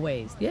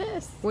 Always,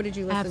 yes. What did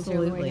you listen to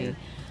on the way here?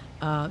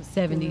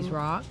 Absolutely. 70s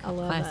rock, I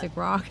love classic it.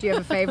 rock. Do you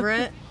have a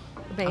favorite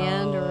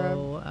band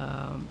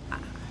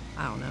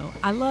I don't know.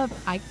 I love.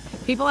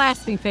 People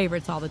ask me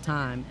favorites all the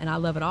time, and I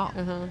love it all.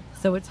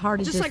 So it's hard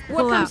to just just like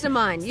what pull comes out to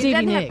mind? Stevie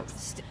doesn't have-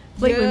 Nicks,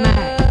 Fleetwood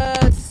Mac,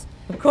 Yes.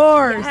 of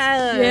course.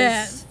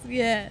 Yes.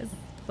 Yes.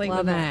 Fleetwood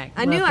Love it. Mac.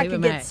 I knew Love I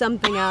Fleetwood could get Mac.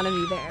 something out of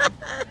you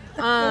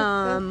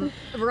there.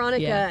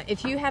 Veronica, Yeah.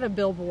 if you had a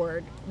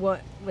billboard,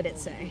 what would it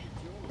say?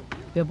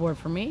 Billboard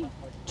for me.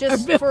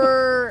 Just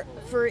for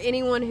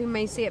anyone who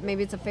may see it,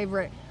 maybe it's a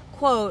favorite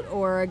quote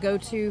or a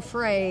go-to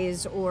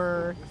phrase,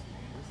 or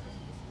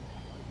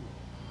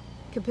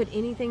could put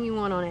anything you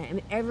want on it,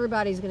 and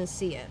everybody's going to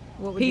see it.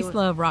 What would Peace, you want?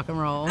 love, rock and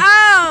roll.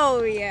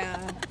 Oh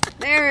yeah,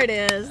 there it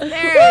is. There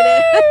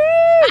it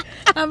is.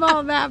 I'm all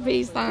about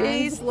peace signs.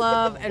 Peace,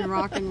 love, and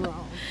rock and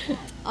roll.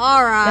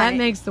 All right. That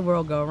makes the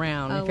world go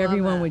around. I If love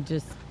everyone that. would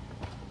just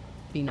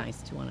be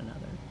nice to one another.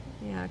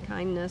 Yeah,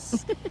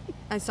 kindness.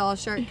 I saw a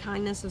shirt.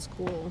 Kindness is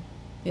cool.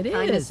 It is.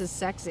 Kindness is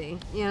sexy.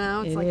 You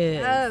know, it's It like is.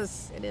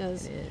 yes, it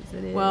is. It is.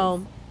 It is.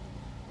 Well,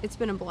 it's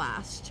been a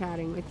blast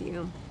chatting with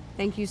you.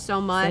 Thank you so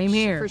much Same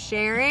here. for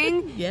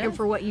sharing Yeah. and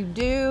for what you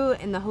do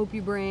and the hope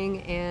you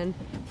bring and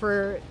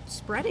for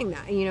spreading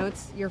that. You know,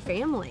 it's your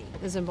family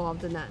is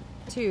involved in that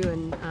too,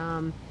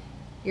 and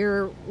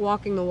you're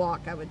walking the walk,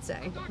 I would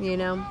say. You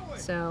know,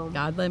 so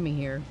God let me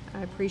here.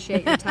 I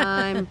appreciate your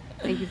time.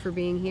 Thank you for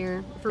being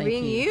here, for Thank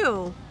being you.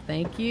 you.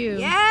 Thank you.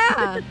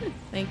 Yeah.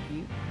 Thank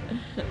you.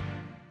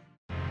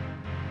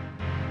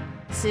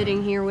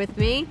 Sitting here with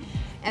me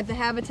at the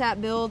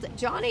Habitat Build.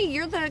 Johnny,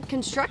 you're the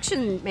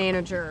construction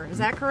manager. Is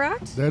that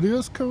correct? That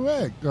is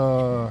correct.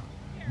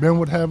 Been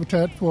with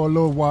Habitat for a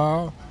little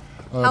while.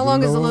 How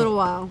long is a little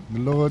while? The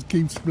Lord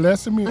keeps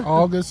blessing me.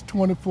 August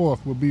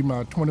 24th will be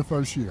my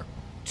 21st year.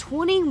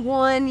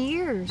 21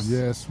 years.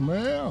 Yes,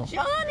 ma'am.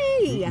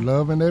 Johnny!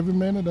 Loving every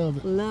minute of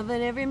it.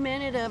 Loving every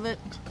minute of it.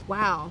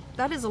 Wow,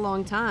 that is a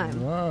long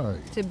time Right.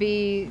 to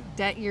be,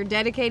 you're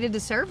dedicated to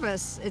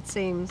service, it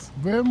seems.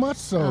 Very much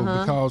so,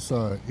 Uh-huh. because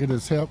it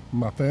has helped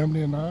my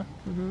family and I.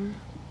 Mm-hmm.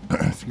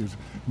 Excuse me.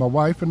 My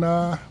wife and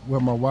I,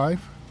 my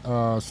wife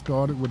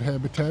started with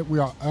Habitat.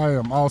 I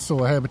am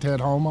also a Habitat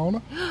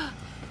homeowner.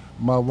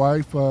 My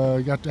wife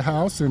got the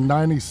house in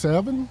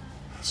 97.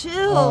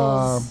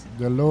 Chills.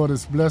 The Lord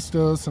has blessed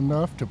us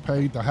enough to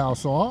pay the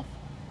house off.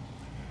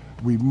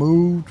 We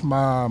moved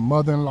my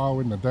mother-in-law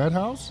into that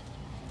house,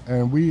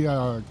 and we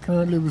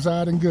currently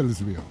reside in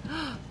Goodlettsville.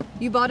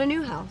 You bought a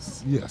new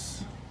house.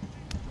 Yes.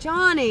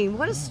 Johnny,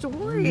 what a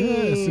story.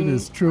 Yes, it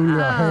is truly a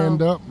Wow.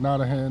 hand up, not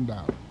a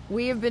handout.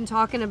 We have been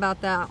talking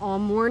about that all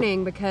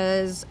morning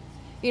because,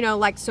 you know,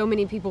 like so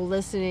many people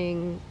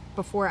listening,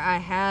 before I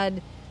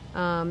had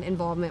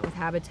involvement with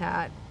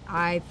Habitat,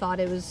 I thought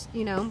it was,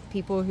 you know,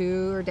 people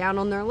who are down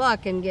on their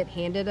luck and get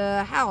handed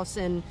a house,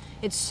 and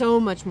it's so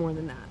much more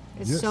than that.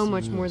 It's Yes, so it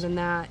much more is. than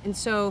that. And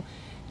so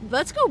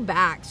let's go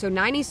back. So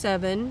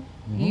 97,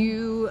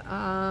 you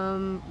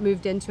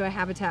moved into a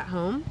Habitat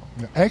home.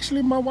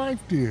 Actually, my wife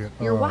did.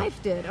 Your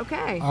wife did,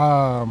 okay.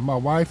 My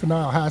wife and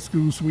I are high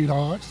school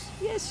sweethearts.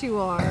 Yes, you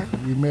are.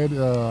 We met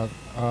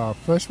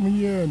freshman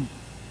year in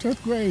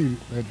 10th grade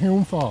at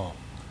Hume Fall.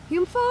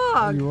 Hume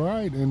Fog. You're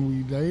right, and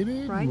we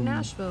dated. Right in and-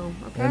 Nashville,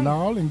 okay. And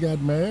all, and got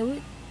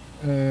married,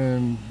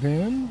 and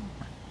then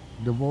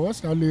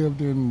divorced. I lived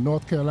in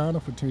North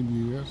Carolina for 10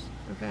 years.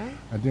 Okay.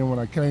 And then when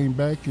I came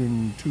back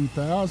in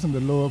 2000,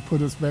 the Lord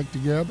put us back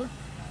together.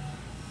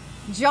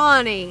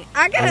 Johnny,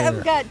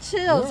 I've got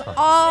chills Yeah.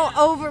 all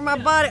over my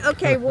body.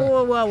 Okay,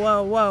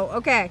 whoa.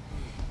 Okay.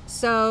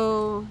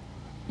 So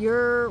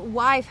your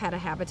wife had a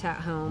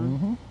Habitat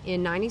home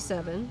in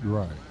 97.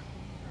 Right.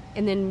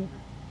 And then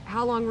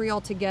how long were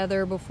y'all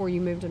together before you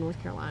moved to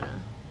North Carolina?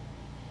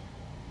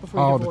 Before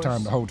you All the divorced?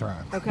 time, the whole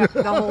time. Okay,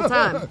 the whole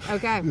time.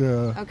 Okay.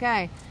 Yeah.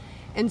 Okay.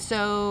 And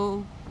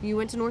so you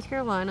went to North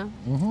Carolina.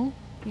 Mm-hmm.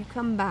 You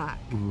come back.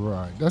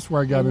 Right. That's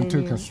where I got And then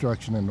into you-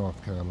 construction in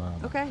North Carolina.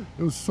 Okay.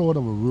 It was sort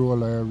of a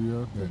rural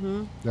area.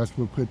 That's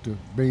what put the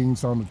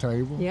beans on the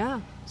table. Yeah.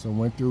 So I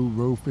went through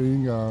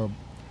roofing.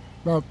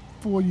 About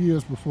 4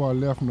 years before I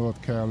left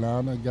North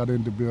Carolina, I got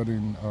into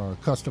building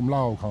custom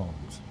log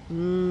homes.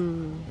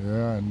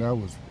 Yeah, and that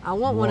was I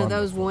want one of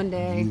those wonderful. one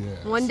day.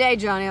 Yes. One day,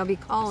 Johnny, I'll be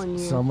calling you.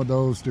 Some of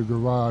those, the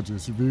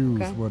garages,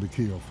 views Okay. were to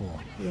kill for.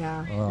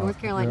 Yeah,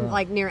 North Carolina, yeah.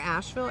 like near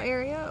Asheville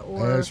area,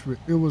 or Asheville,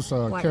 it was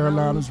White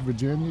Carolinas,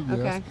 Virginia, yes.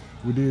 Okay.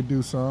 We did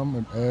do some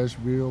in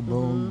Asheville,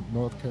 Boone,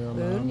 North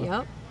Carolina. Boone.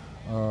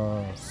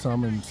 Yep.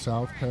 Some in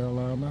South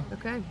Carolina,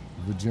 Okay.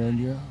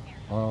 Virginia.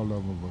 All of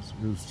them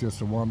it was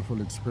just a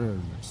wonderful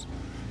experience.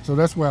 So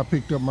that's where I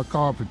picked up my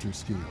carpentry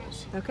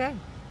skills. Okay.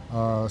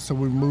 So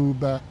we moved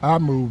back. I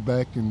moved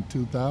back in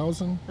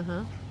 2000.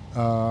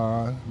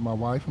 Uh-huh. My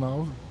wife and I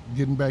was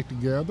getting back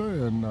together,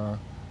 and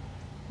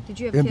Did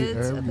you have in the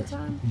kids at the area.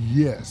 time?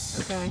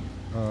 Yes. Okay.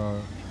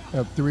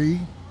 Have 3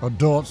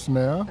 adults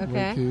now Okay.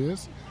 with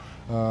kids.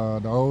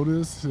 The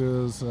oldest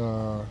is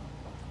a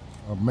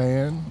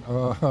man,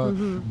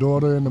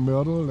 daughter in the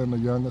middle, and a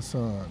younger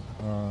son.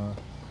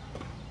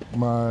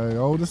 My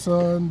oldest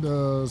son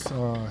does,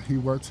 he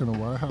works in a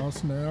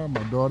warehouse now.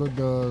 My daughter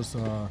does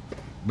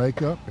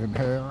makeup and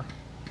hair.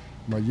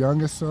 My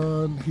youngest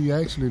son, he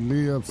actually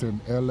lives in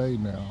LA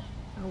now.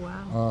 Oh,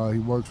 wow. He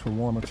works for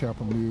Warner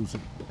Chappell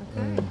Music,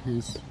 Okay. and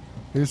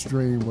his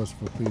dream was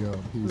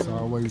fulfilled. He's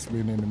always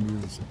been into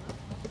music,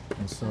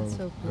 and so, That's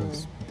so cool.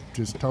 it's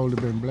just totally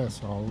been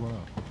blessed all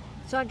around.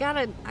 So I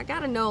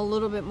gotta know a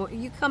little bit more.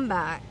 You come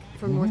back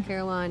from North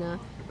Carolina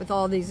with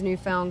all these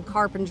newfound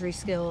carpentry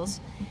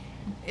skills.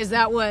 Is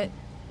that what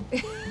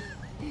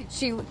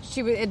she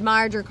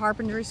admired your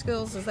carpentry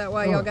skills? Is that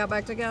why y'all got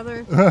back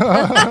together?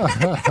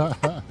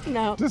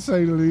 No, To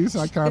say the least,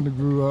 I kind of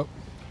grew up.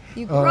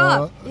 you grew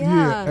up.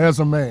 Yeah. as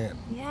a man.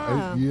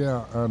 Yeah.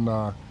 Yeah,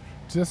 and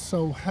just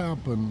so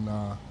happened,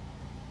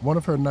 one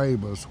of her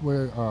neighbors,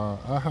 where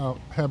our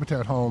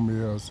Habitat home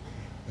is,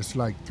 it's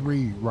like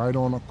 3 right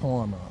on a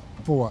corner,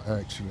 4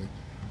 actually.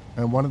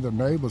 And one of the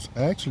neighbors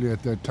actually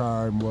at that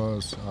time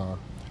was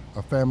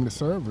a family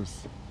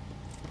service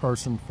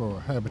person for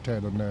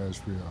Habitat of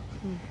Nashville.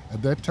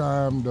 At that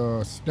time,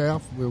 the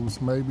staff, it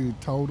was maybe a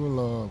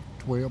total of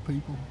 12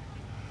 people.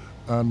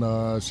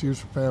 And she was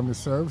for family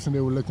service, and they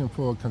were looking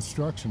for a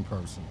construction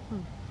person.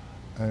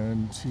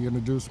 And she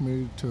introduced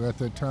me to, at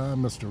that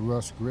time, Mr.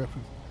 Russ Griffith.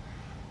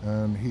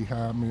 And he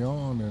hired me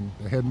on, and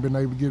they hadn't been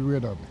able to get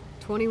rid of me.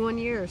 21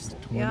 years.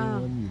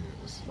 21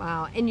 years.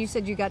 Wow. And you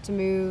said you got to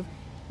move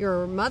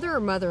your mother or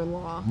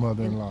mother-in-law?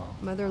 Mother-in-law.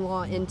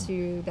 Mother-in-law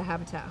into the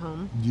Habitat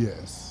home.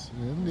 Yes.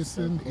 And it's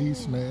in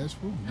East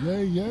Nashville.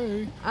 Yay,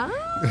 yay.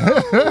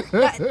 Oh,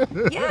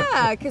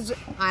 yeah, because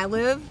I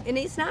live in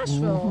East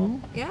Nashville.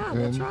 Yeah,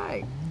 that's And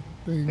right.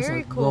 Things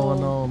Very are cool.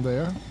 going on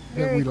there that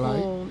Very we cool.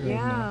 like. And,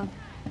 Yeah.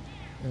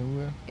 and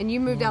we're, And you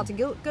moved out to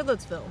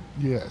Goodlettsville.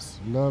 yes,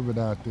 love it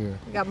out there.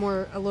 You got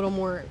a little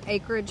more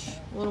acreage,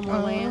 a little more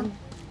land.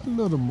 A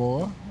little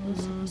more.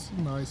 It's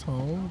a nice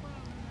home.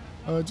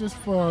 Just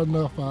far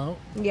enough out.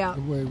 Yeah,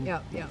 the way- yeah.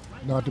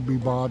 Not to be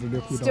bothered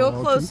if we Still don't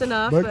want close to,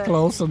 enough, but but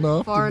close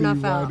enough Far to be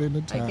enough right out. in the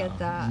I town. get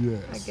that.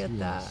 Yes, I get yes.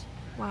 that.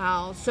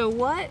 Wow. So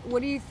what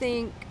do you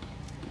think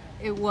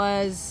it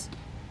was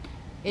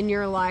in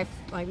your life,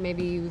 like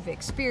maybe you've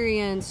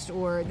experienced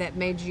or that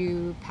made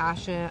you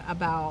passionate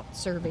about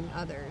serving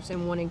others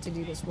and wanting to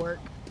do this work?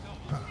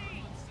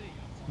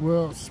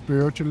 Well,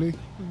 spiritually,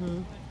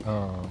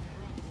 Mm-hmm.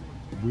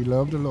 we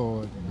love the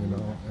Lord,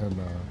 and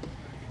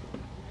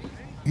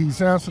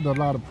He's answered a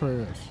lot of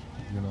prayers,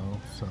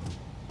 so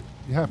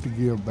you have to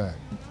give back.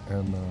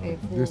 And Pay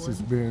it this has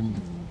forward.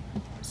 been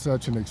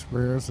such an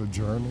experience, a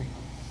journey,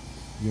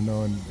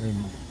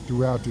 and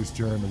throughout this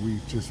journey,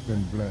 we've just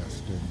been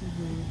blessed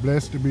and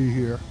blessed to be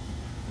here.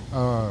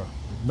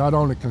 Not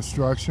only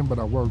construction, but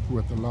I work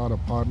with a lot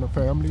of partner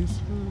families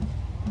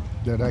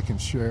that I can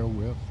share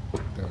with.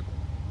 That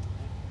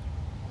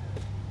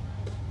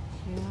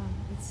Yeah,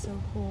 it's so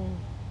cool.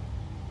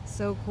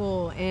 So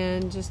cool.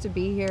 And just to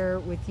be here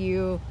with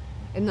you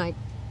and like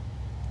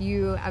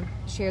I've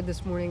shared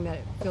this morning that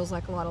it feels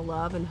like a lot of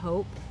love and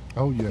hope.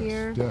 oh yes,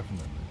 Here.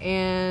 definitely.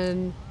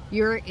 And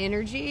your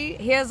energy,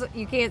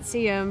 you can't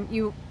see him,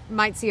 you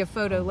might see a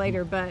photo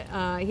later, but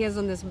he has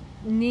on this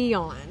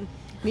neon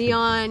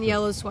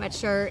yellow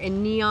sweatshirt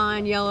and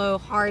neon yellow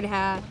hard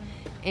hat,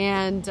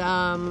 and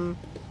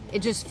it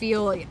just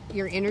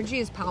your energy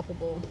is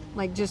palpable.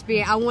 Like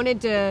I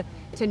wanted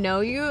to know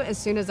you as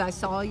soon as I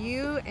saw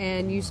you,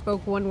 and you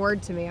spoke one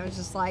word to me. I was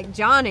just like,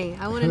 Johnny,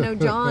 I want to know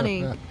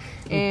Johnny.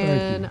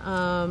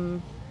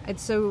 And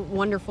it's so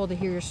wonderful to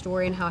hear your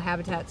story and how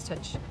Habitat's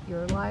touched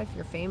your life,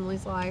 your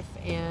family's life,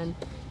 and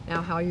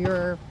now how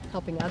you're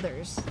helping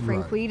others. Right.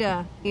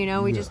 Franquita,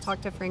 we just Yes.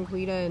 talked to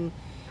Franquita and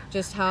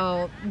just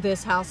how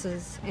this house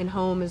and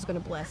home is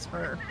going to bless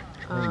her.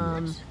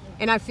 yes.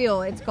 And I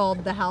feel it's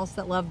called The House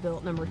That Love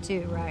Built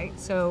 #2, right?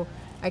 So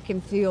I can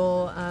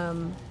feel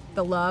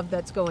the love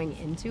that's going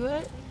into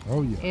it,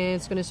 Oh yeah. and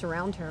it's going to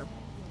surround her,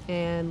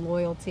 and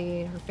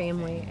loyalty, her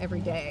family, every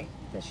day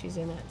that she's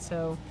in it.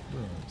 So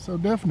So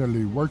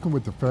definitely working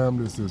with the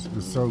families is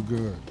so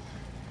good,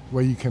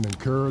 where you can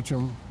encourage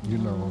them,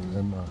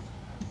 and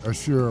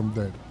assure them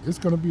that it's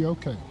going to be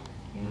okay.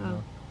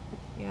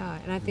 yeah,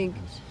 and I think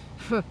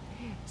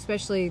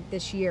especially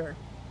this year,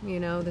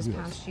 this Yes.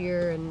 past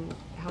year, and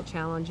how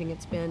challenging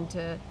it's been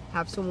to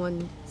have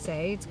someone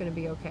say it's going to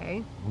be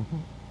okay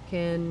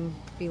can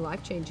be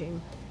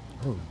life-changing.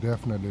 Oh,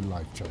 definitely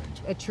life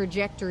changing. A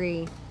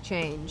trajectory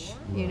change,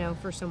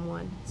 for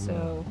someone.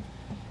 So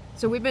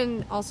we've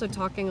been also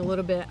talking a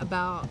little bit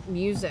about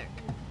music.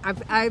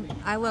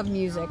 I love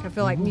music. I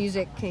feel like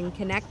music can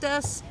connect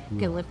us,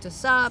 can lift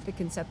us up, it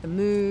can set the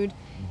mood.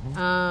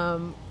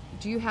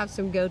 Do you have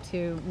some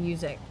go-to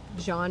music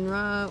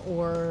genre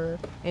or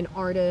an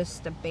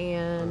artist, a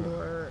band,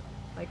 or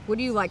like what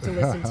do you like to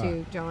listen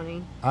to,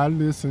 Johnny? I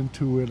listen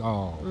to it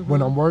all.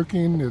 When I'm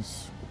working,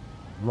 it's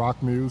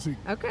rock music.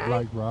 Okay. I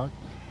like rock.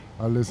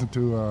 I listen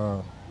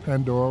to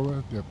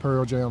Pandora, the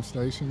Pearl Jam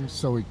station,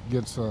 so it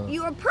gets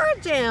You're a Pearl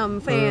Jam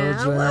fan.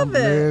 Pearl Jam, I love it.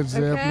 Led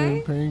Zeppelin,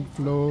 Okay. Pink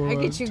Floyd,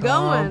 I get you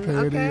Tom going.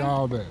 Petty, Okay.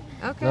 all that.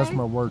 Okay. That's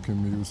my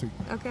working music.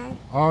 Okay.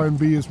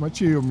 R&B is my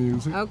chill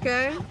music.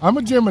 Okay. I'm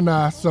a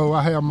Gemini, so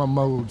I have my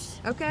modes.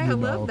 Okay. you I know.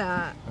 love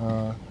that.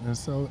 And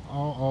so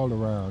all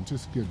around,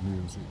 just good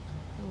music.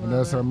 And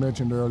love as I it.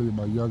 mentioned earlier,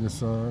 my youngest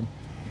son,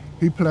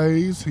 he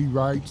plays, he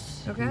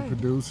writes, Okay. he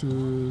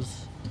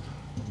produces.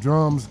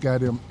 Drums got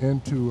him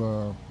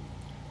into,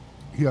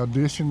 he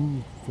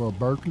auditioned for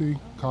Berklee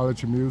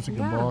College of Music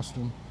Yeah. in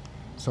Boston.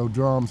 So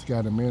drums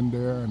got him in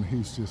there, and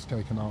he's just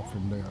taken off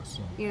from there.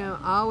 So You know,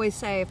 I always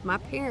say if my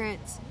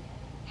parents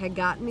had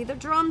gotten me the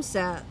drum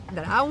set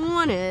that I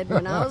wanted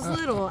when I was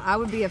little, I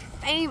would be a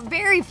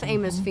very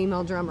famous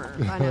female drummer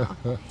by now.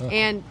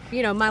 And,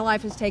 you know, my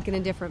life has taken a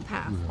different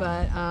path,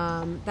 but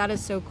that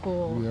is so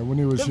cool. yeah, when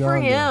he was Good for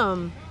younger,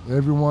 him.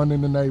 everyone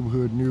in the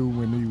neighborhood knew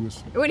when he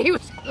was. When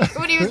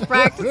he was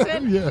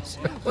practicing. Yes.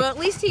 Well, at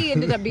least he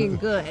ended up being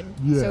good,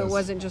 so Yes. it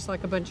wasn't just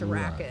like a bunch of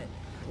Right. racket.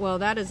 Well,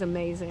 that is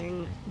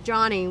amazing.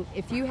 Johnny,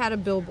 if you had a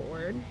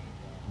billboard,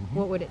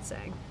 what would it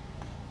say?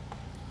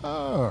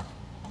 Ah,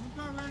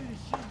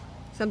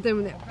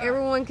 Something that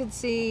everyone could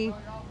see.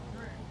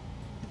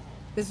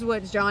 This is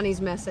what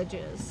Johnny's message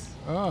is.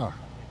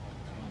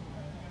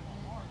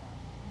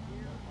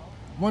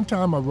 One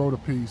time I wrote a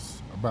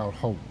piece about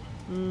hope.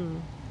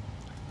 And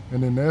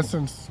in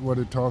essence, what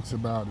it talks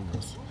about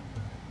is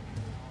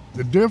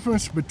the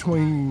difference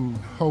between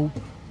hope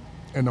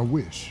and a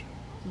wish.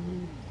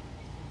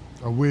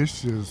 A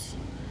wish is,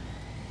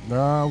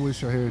 I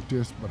wish I had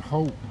this, but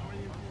hope,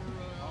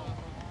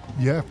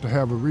 you have to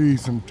have a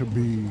reason to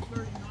be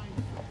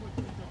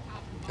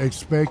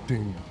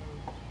expecting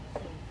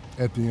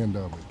at the end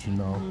of it, you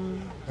know.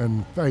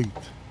 And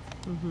faith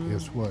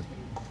is what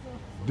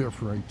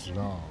differentiates it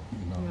all,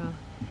 you know.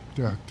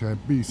 To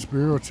be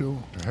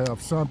spiritual, to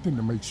have something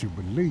that makes you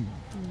believe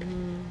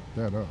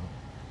that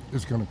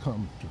it's going to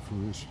come to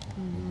fruition.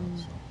 You know,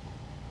 so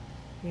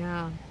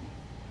Yeah.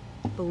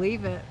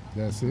 Believe it.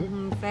 that's it.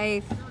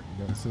 Faith.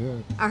 That's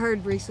it. I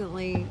heard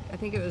recently, I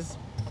think it was,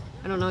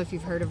 I don't know if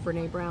you've heard of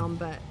Brene Brown,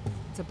 but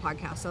it's a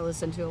podcast I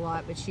listen to a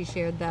lot, but she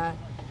shared that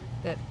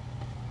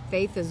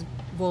faith is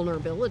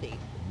vulnerability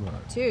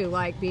Right. too,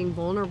 like being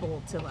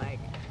vulnerable to like,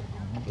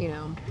 you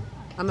know,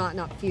 I might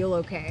not feel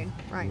okay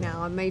right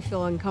now. I may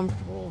feel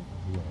uncomfortable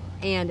Right.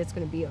 and it's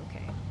going to be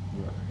okay.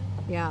 Right.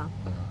 Yeah.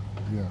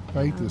 Yeah.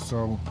 Faith is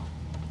so,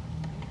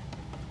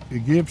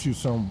 it gives you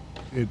some,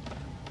 it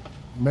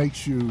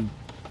makes you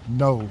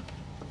know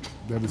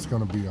that it's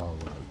going to be all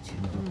right,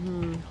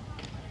 you know.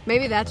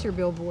 Maybe that's your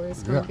billboard.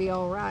 It's going to Yeah. be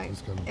all right.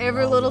 It's gonna be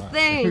Every all little right.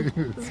 thing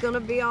is going to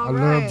be all I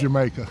right. love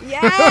Jamaica.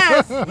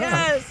 Yes,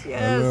 yes,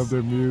 yes. I love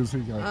their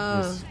music.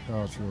 It's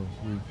cultural.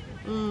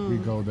 We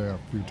go there a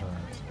few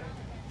times.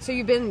 So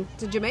you've been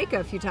to Jamaica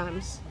a few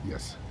times.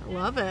 Yes, I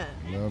love it.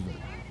 love it.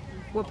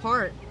 What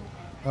part?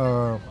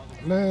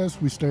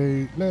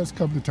 Last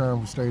couple of times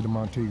we stayed in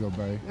Montego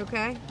Bay.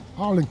 Okay.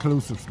 All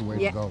inclusive's the way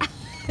Yeah. to go.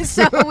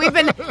 So we've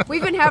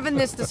been having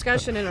this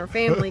discussion in our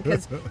family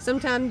because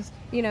sometimes,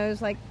 you know,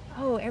 it's like,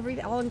 oh,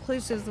 all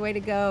inclusive is the way to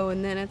go,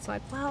 and then it's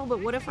like, well,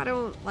 but what if I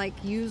don't like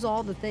use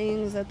all the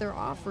things that they're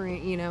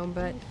offering, you know?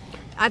 But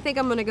I think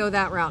I'm going to go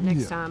that route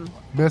next Yeah. time.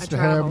 Best I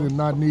to have travel. it and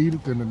not need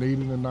it than to need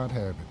it and not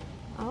have it.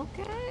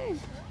 Okay.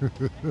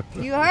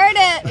 You heard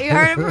it. You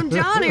heard it from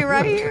Johnny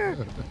right here.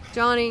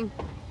 Johnny,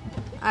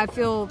 I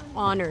feel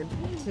honored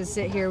to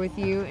sit here with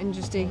you and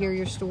just to hear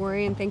your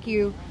story, and thank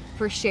you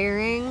for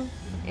sharing.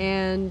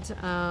 And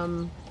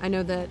I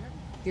know that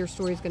your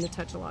story is going to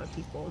touch a lot of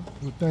people.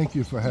 Well, thank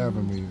you for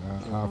having me.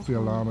 I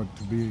feel honored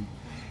to be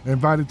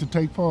invited to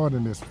take part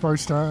in this.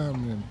 First time,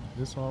 and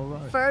it's all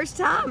right. First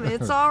time.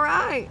 It's all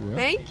right. Yeah.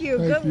 Thank you.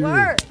 Thank Good you.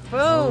 work.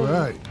 Boom. All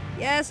right.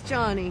 Yes,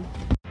 Johnny.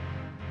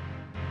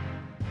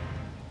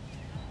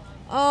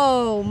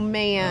 Oh,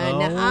 man.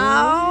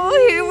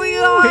 Oh, here we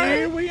are.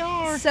 Here we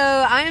are. So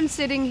I am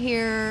sitting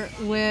here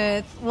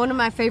with one of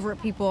my favorite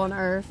people on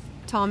earth,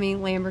 Tommy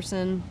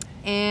Lamberson.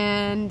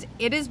 And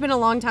it has been a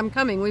long time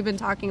coming. We've been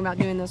talking about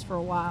doing this for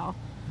a while.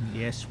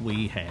 Yes,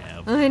 we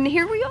have. And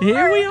here we are.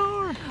 Here we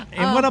are.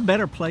 And what a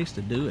better place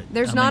to do it.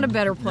 There's I not mean, a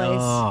better place.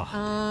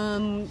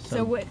 oh,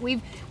 So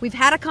we've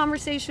had a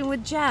conversation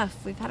with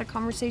Jeff. We've had a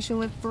conversation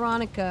with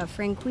Veronica,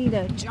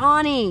 Franquita,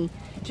 Johnny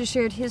just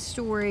shared his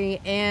story,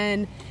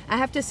 and I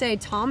have to say,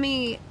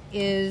 Tommy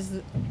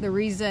is the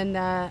reason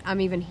that I'm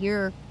even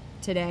here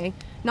today.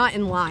 Not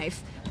in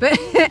life, but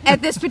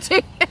at this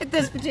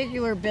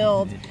particular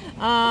build.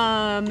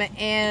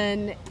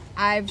 And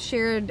I've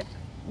shared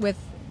with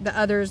the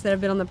others that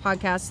have been on the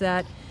podcast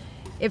that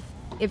if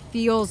it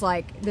feels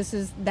like this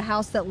is the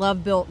house that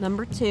love built,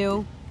 number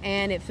 2,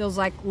 and it feels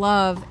like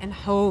love and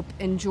hope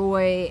and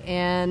joy,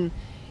 and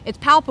it's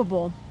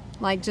palpable.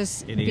 like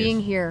just It being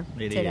is. here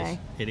It today.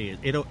 is.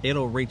 It is.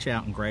 It'll reach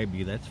out and grab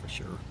you. That's for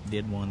sure.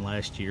 Did one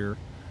last year,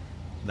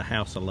 the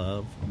House of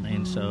Love,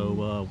 and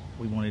so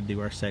we wanted to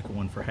do our second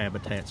one for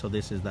Habitat. So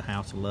this is the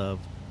House of Love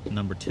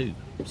number 2.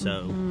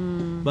 So,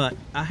 but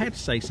I had to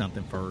say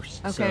something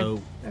first. Okay.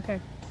 So Okay.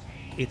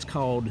 it's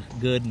called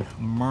Good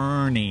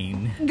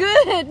Morning.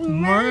 Good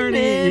morning.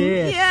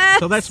 Yes. Yes.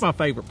 So that's my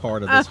favorite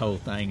part of this whole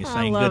thing is I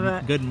saying love good,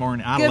 it. good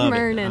morning. I Good love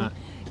morning.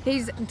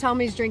 it.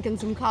 Tommy's drinking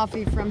some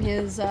coffee from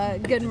his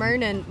Good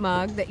Morning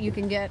mug that you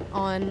can get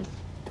on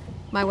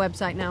my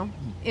website now,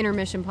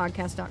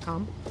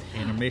 intermissionpodcast.com.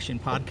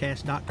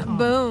 Intermissionpodcast.com.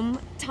 Boom.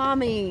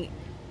 Tommy,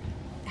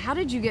 how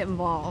did you get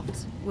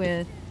involved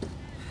with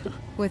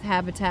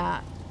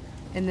Habitat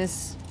and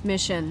this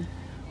mission?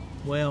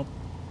 Well,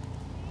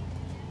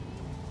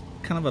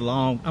 kind of a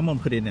long. I'm gonna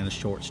put it in a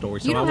short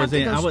story. So You don't I have was to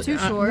in. go I was too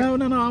short.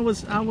 No.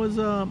 I was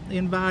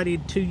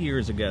invited 2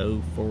 years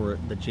ago for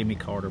the Jimmy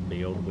Carter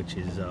build, which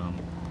is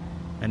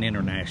an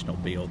international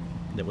build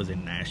that was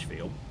in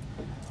Nashville.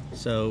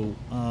 So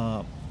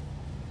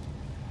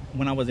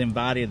when I was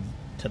invited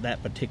to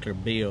that particular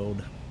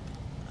build,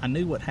 I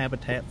knew what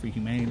Habitat for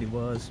Humanity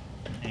was,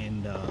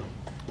 and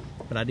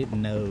but I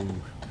didn't know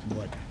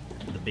what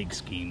the big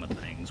scheme of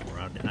things were.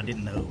 I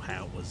didn't know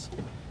how it was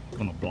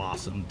going to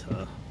blossom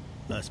to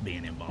us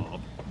being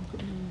involved.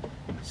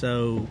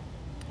 So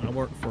I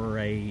worked for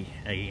a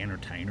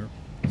entertainer,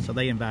 so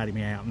they invited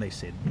me out and they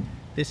said,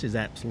 "This is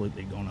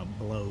absolutely going to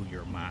blow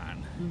your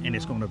mind, and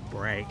it's going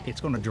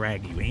to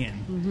drag you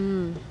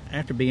in."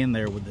 After being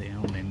there with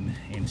them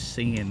and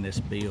seeing this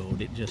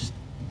build, it just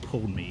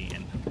pulled me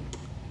in.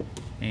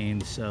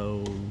 And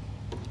so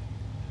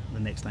the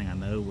next thing I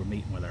know, we're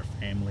meeting with our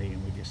family,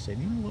 and we just said,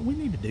 "You know what, we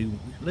need to do?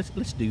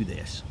 Let's do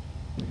this."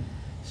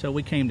 So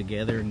we came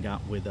together and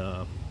got with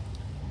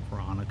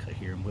Veronica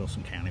here in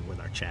Wilson County with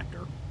our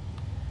chapter,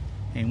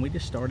 and we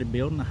just started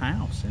building the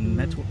house, and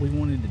that's what we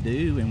wanted to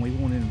do. And we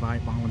wanted to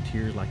invite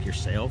volunteers like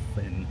yourself,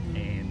 and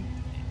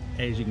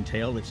as you can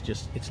tell,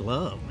 it's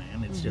love,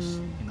 man. It's just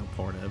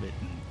part of it,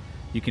 and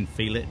you can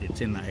feel it.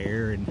 It's in the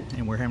air,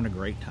 and we're having a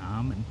great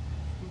time, and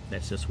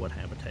that's just what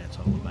Habitat's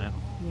all about.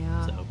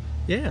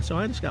 Yeah. So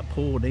I just got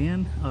pulled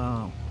in,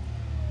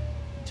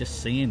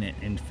 just seeing it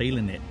and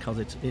feeling it, because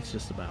it's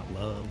just about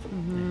love.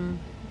 And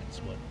that's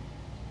what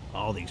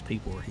all these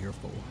people are here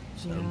for.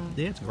 So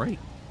yeah, it's great.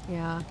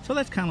 Yeah. So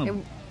that's kind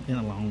of, in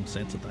a long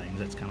sense of things,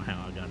 that's kind of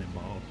how I got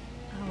involved.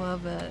 I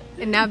love it.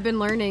 And I've been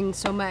learning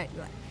so much.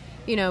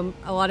 You know,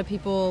 a lot of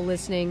people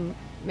listening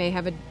may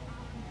have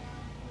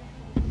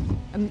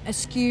a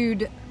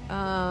skewed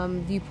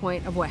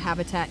viewpoint of what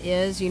Habitat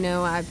is. You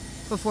know,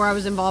 before I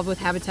was involved with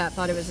Habitat,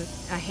 thought it was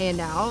a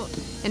handout,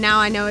 and now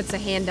I know it's a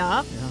hand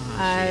up.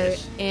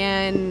 Yes.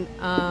 And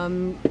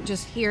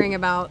just hearing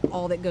about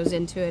all that goes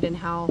into it and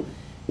how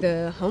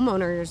the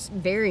homeowner's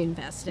very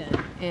invested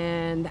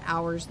and the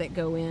hours that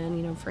go in.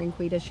 You know,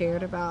 Franquita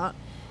shared about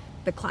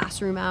the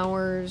classroom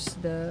hours,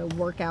 the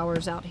work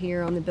hours out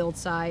here on the build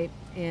site,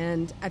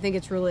 and I think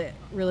it's really,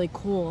 really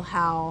cool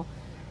how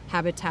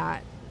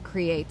Habitat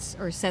creates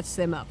or sets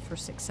them up for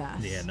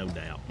success. Yeah, no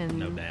doubt. And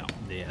no doubt.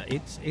 Yeah,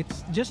 it's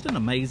just an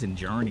amazing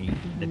journey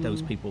that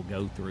those people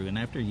go through, and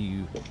after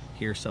you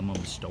hear some of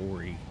the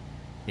story,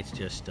 it's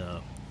just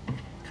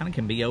kind of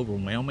can be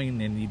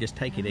overwhelming, and you just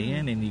take it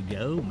in and you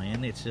go,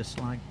 man. It's just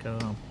like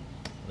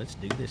let's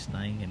do this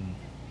thing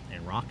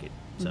and rock it.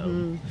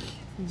 So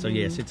so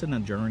yes, it's in a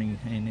journey,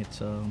 and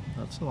it's a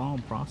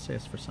long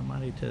process for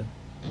somebody to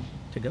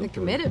go through.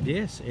 Committed.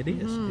 Yes, it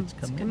is. It's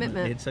a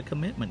commitment. It's a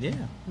commitment. Yeah.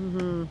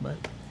 But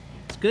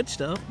it's good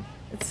stuff.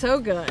 It's so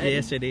good.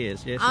 Yes, it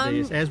is. Yes, it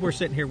is. As we're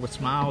sitting here with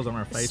smiles on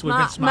our face, we've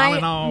been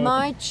smiling all.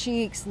 My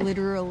cheeks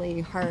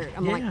literally hurt.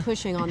 I'm like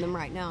pushing on them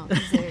right now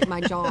because my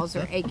jaws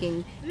are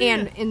aching,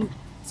 and in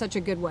such a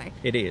good way.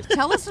 It is.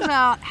 Tell us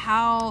about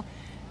how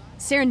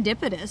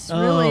serendipitous,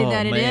 really,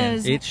 that it man,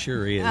 is. It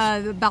sure is.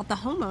 About the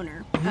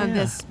homeowner of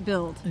this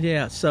build.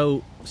 Yeah.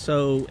 So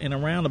in a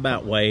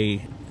roundabout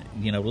way,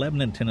 you know,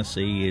 Lebanon,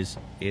 Tennessee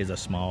was a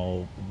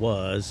small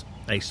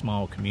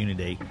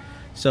community.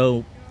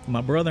 So my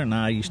brother and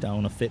I used to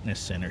own a fitness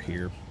center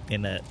here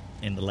in the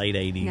late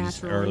 80s,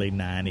 Naturally. early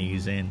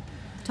 90s, and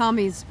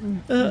Tommy's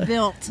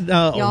built.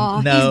 no,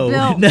 y'all.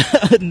 no, He's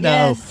built. no,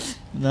 Yes.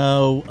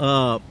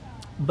 no.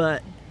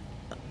 But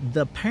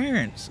the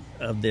parents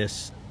of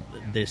this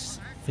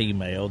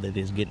female that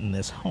is getting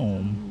this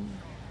home,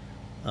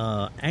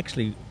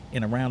 actually,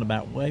 in a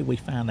roundabout way, we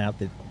found out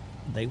that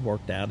they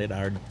worked out at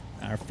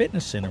our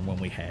fitness center when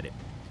we had it,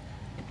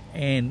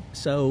 and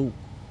so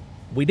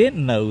we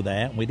didn't know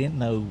that. We didn't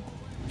know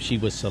she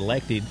was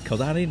selected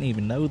because I didn't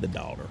even know the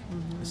daughter.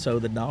 So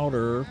the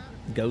daughter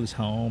goes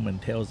home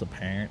and tells the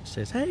parents,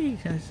 says, "Hey,"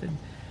 I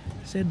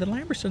said the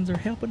Lambersons are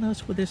helping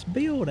us with this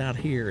build out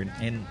here,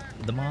 and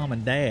the mom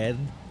and dad,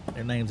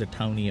 their names are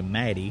Tony and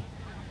Maddie.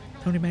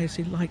 Tony and Maddie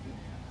said, like,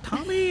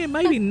 Tommy and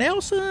maybe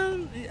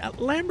Nelson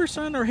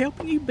Lamberson are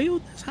helping you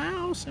build this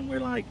house, and we're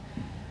like,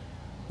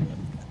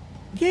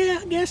 yeah,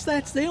 I guess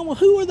that's them. Well,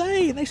 who are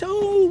they? And they say,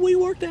 oh, we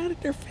worked out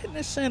at their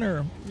fitness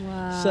center.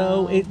 Wow.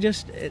 So it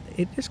just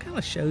kind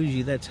of shows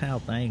you that's how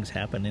things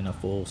happen in a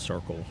full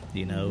circle,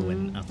 you know.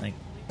 And I think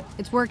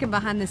It's working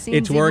behind the scenes.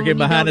 it's even working when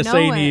you behind the don't know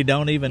scene and it. you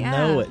don't even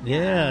know it.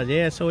 Yeah.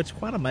 Yeah. So it's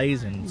quite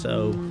amazing.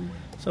 So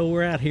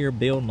we're out here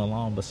building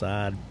along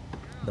beside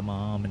the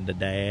mom and the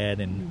dad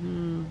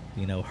and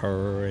you know,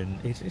 her, and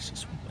it's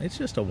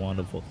just a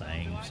wonderful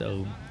thing.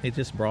 So it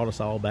just brought us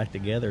all back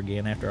together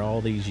again after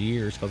all these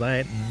years, because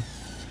I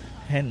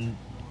hadn't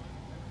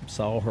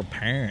saw her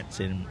parents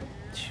in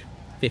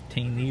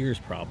 15 years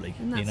probably,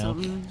 Isn't that you know.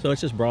 something? So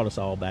it's just brought us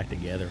all back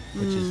together,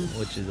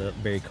 which is a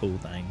very cool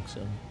thing.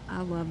 So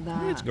I love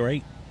that. it's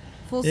great.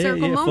 Full Yeah, circle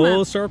yeah, moment.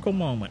 full circle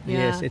moment. Yeah.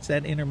 Yes, it's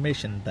that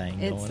intermission thing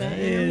It's going that on.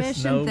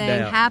 intermission no thing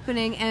doubt.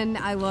 happening, and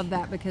I love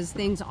that because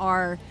things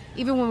are,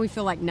 even when we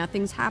feel like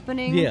nothing's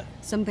happening, Yeah.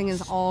 something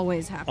is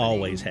always happening.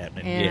 Always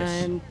happening,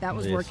 yes. And that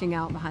was Yes. working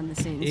out behind the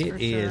scenes for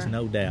It is, sure.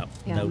 no doubt.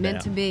 Yeah, no meant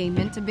doubt. to be,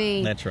 meant to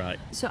be. That's right.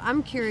 So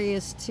I'm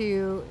curious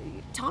to,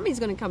 Tommy's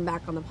going to come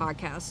back on the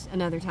podcast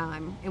another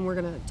time, and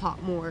we're going to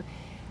talk more.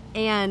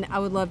 And I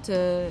would love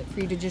for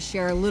you to just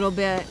share a little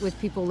bit with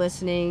people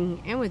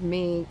listening and with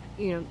me.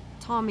 You know,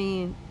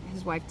 Tommy and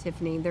his wife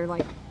Tiffany, they're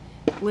like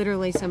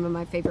literally some of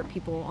my favorite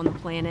people on the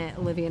planet.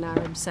 Olivia and I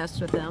are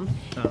obsessed with them.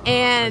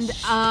 And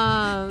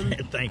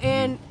Thank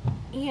you.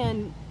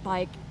 and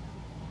like,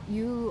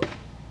 you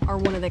are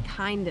one of the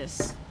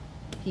kindest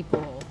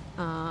people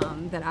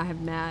that I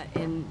have met,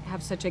 and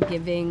have such a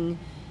giving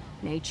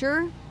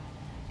nature.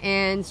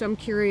 And so I'm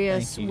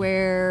curious Thank you.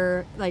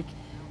 where, like,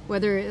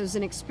 whether it was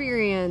an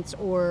experience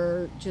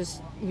or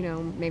just, you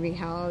know, maybe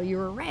how you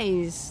were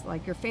raised,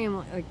 like your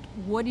family, like,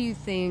 what do you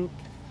think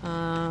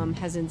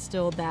has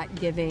instilled that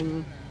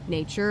giving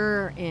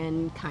nature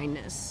and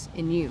kindness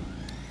in you?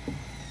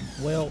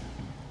 Well,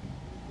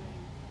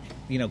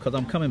 you know, because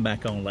I'm coming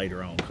back on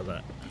later on,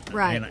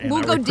 Right. and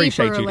We'll I go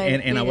appreciate deeper you,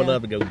 later. and I would Yeah.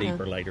 love to go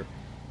deeper later,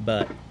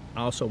 but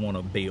I also want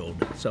to build.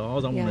 So all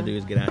I want Yeah. to do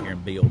is get out here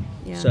and build.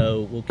 Yeah.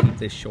 So we'll keep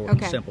this short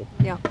Okay. and simple.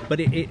 Yeah. But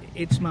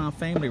it's my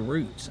family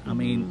roots. I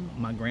mean,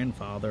 Mm-hmm. my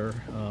grandfather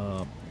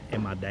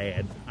and my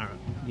dad,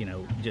 you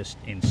know, just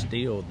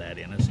instilled that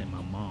in us, and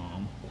my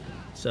mom.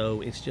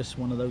 So it's just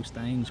one of those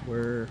things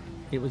where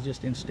it was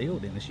just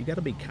instilled in us. You got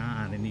to be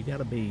kind, and you got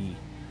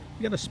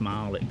to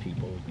smile at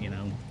people, you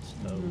know.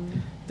 So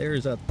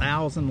there's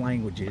 1,000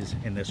 languages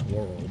in this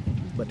world,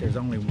 but there's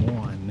only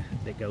one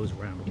that goes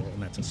around the world,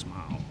 and that's a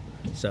smile.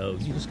 So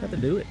you just got to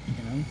do it,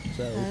 you know.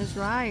 So That is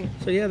right.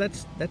 so yeah,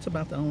 that's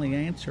about the only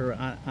answer.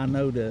 I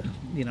know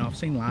you know, I've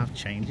seen life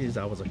changes.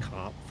 I was a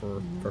cop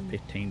for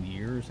 15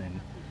 years and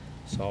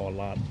saw a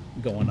lot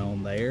going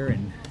on there,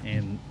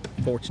 and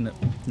fortunate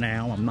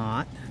now I'm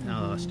not.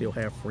 I still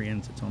have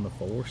friends that's on the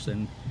force,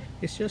 and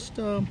it's just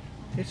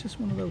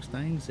one of those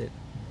things that,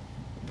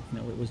 you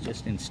know, it was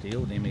just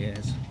instilled in me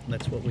as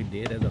that's what we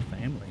did as a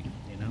family,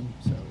 you know.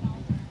 So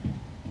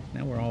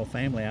now we're all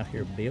family out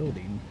here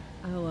building.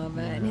 I love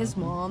it. And his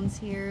mom's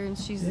here, and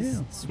she's as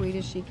Yeah. sweet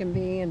as she can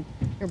be, and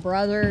your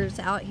brother's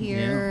out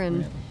here, Yeah,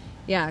 and yeah.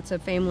 yeah, it's a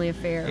family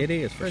affair. It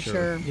is for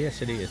sure.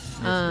 Yes, it is. Yes,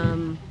 it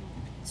is.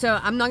 So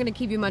I'm not going to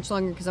keep you much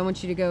longer because I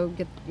want you to go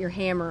get your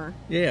hammer.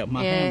 Yeah,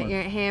 my hammer.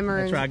 Your hammer.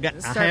 That's and right. I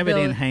start have it in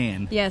building.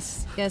 hand.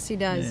 Yes, he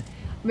does. Yeah.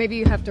 Maybe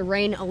you have to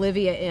rein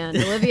Olivia in.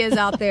 Olivia's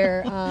out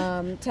there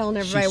telling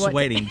everybody She's what.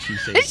 sweating, she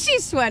says.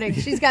 She's sweating.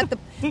 She's got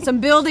some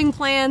building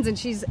plans, and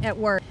she's at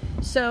work.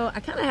 So I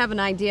kind of have an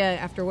idea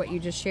after what you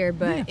just shared.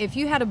 But Yeah. if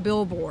you had a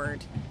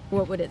billboard,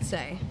 what would it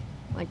say?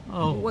 Like,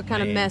 Oh, what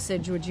kind of man.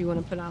 message would you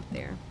want to put out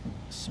there?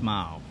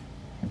 Smile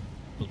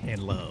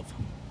and love.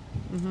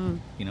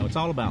 You know, it's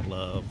all about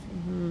love.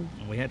 And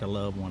we have to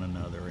love one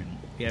another, and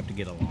we have to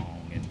get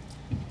along, and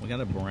we got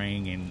to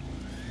bring in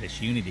this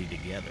unity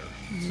together.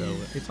 So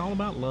it's all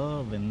about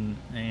love and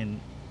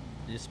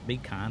just be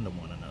kind to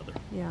one another.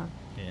 Yeah.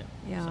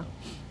 Yeah. So,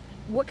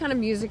 What kind of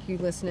music are you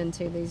listening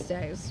to these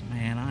days?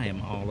 man, I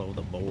am all over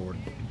the board.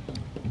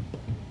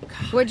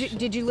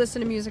 Did you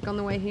listen to music on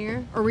the way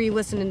here, or were you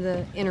listening to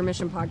the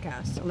Intermission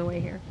podcast on the way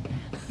here?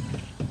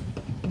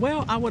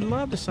 Well, I would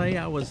love to say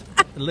I was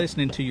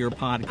listening to your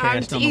I'm podcast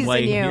on teasing the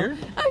way you. here.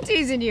 I'm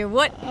teasing you.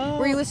 What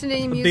were you listening to?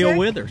 Any music? Bill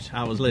Withers.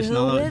 I was listening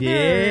Bill on.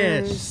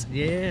 Withers.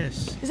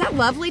 Yes. Is that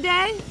Lovely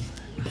Day?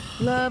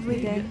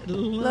 Lovely Day.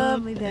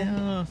 Lovely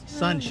Day.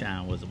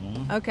 Sunshine was the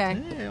one.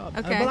 Okay. Yeah,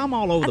 Okay. But I'm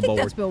all over I the think board.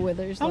 that's Bill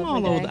Withers. I'm Lovely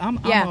all over. Day. I'm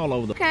Yeah. all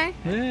over the. Okay.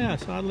 Yeah.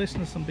 So I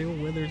listened to some Bill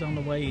Withers on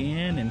the way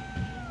in, and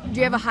Do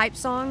you have a hype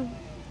song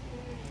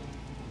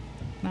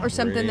not or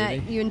something really.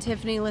 that you and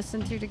Tiffany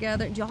listen to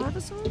together? Do y'all have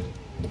a song?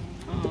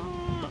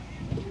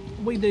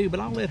 We do, but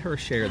I'll let her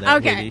share that.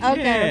 Okay. with you.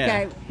 Okay.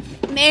 Yeah.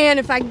 Okay. Man,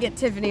 if I can get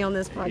Tiffany on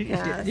this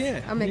podcast,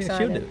 Yeah. I'm yeah,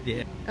 excited. She'll do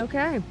it.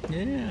 Okay. Yeah.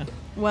 Yeah.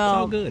 Well, it's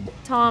all good.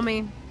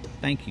 Tommy,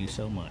 Thank you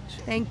so much.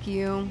 thank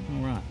you.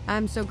 All right.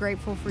 I'm so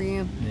grateful for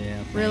you.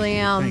 Yeah. thank Really you.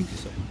 am. Thank you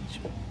so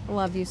much. I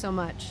love you so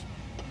much.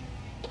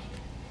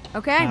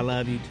 Okay. I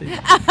love you too.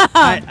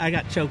 I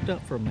got choked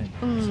up for a minute.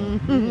 So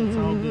it's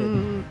all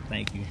good.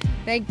 Thank you.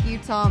 Thank you,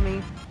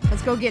 Tommy.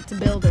 Let's go get to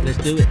building. Let's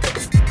do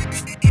it.